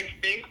 so I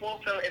think,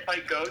 so if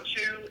I go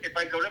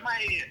to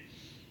my,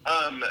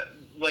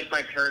 like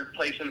my parents'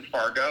 place in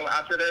Fargo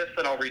after this,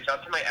 then I'll reach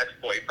out to my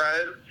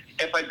ex-boyfriend.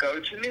 If I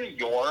go to New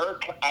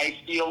York, I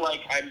feel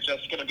like I'm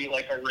just going to be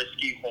like a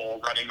risky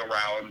hole running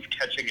around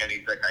catching any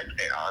dick I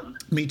can.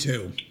 Me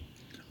too.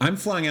 I'm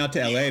flying out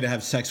to LA to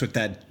have sex with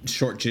that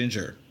short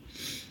ginger.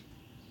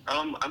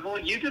 Well,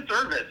 you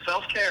deserve it.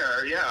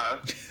 Self-care, yeah.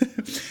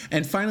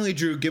 And finally,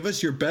 Drew, give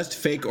us your best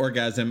fake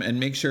orgasm and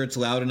make sure it's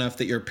loud enough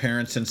that your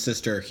parents and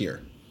sister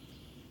hear.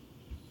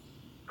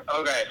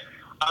 Okay.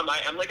 I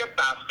am like a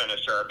fast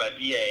finisher,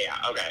 but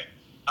yeah, okay.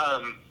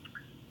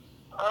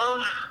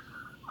 Oh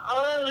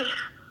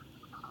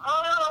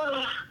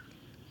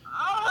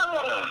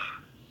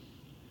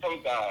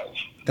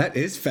gosh. That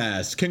is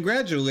fast.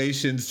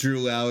 Congratulations, Drew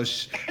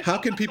Lausch. How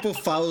can people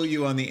follow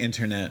you on the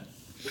internet?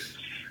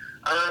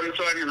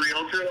 So I'm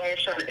Real Drew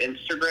Lausch on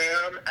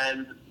Instagram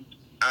and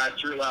at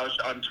Drew Lausch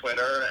on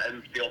Twitter,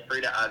 and feel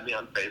free to add me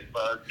on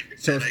Facebook.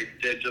 So I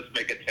did just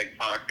make a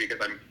TikTok because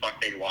I'm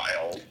fucking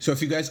wild. So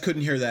if you guys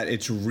couldn't hear that,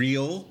 it's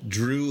Real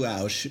Drew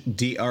Lausch,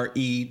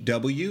 DREWLAUSCH,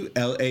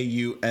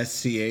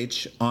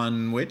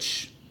 on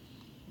which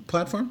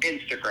platform?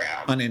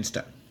 Instagram. On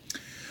Insta.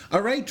 All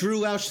right, Drew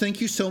Lausch,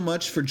 thank you so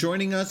much for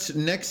joining us.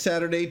 Next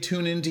Saturday,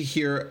 tune in to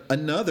hear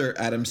another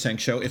Adam Sank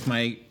show, if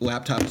my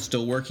laptop is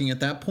still working at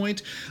that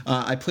point.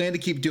 I plan to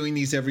keep doing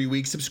these every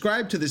week.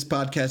 Subscribe to this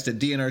podcast at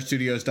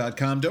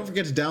dnrstudios.com. Don't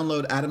forget to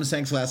download Adam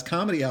Sank's last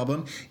comedy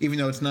album, even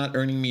though it's not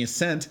earning me a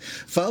cent.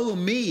 Follow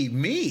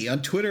me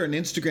on Twitter and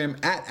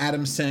Instagram at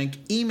Adam Sank.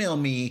 Email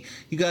me.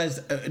 You guys,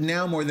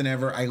 now more than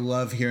ever, I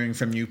love hearing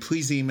from you.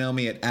 Please email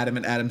me at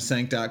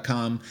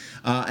adam@adamsank.com.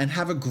 And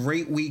have a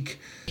great week.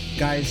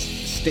 Guys,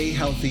 stay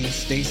healthy,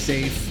 stay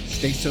safe,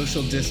 stay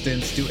social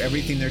distance, do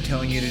everything they're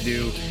telling you to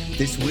do.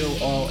 This will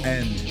all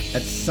end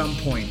at some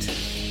point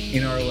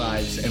in our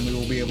lives, and we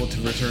will be able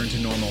to return to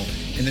normal.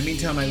 In the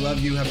meantime, I love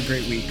you. Have a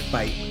great week.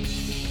 Bye.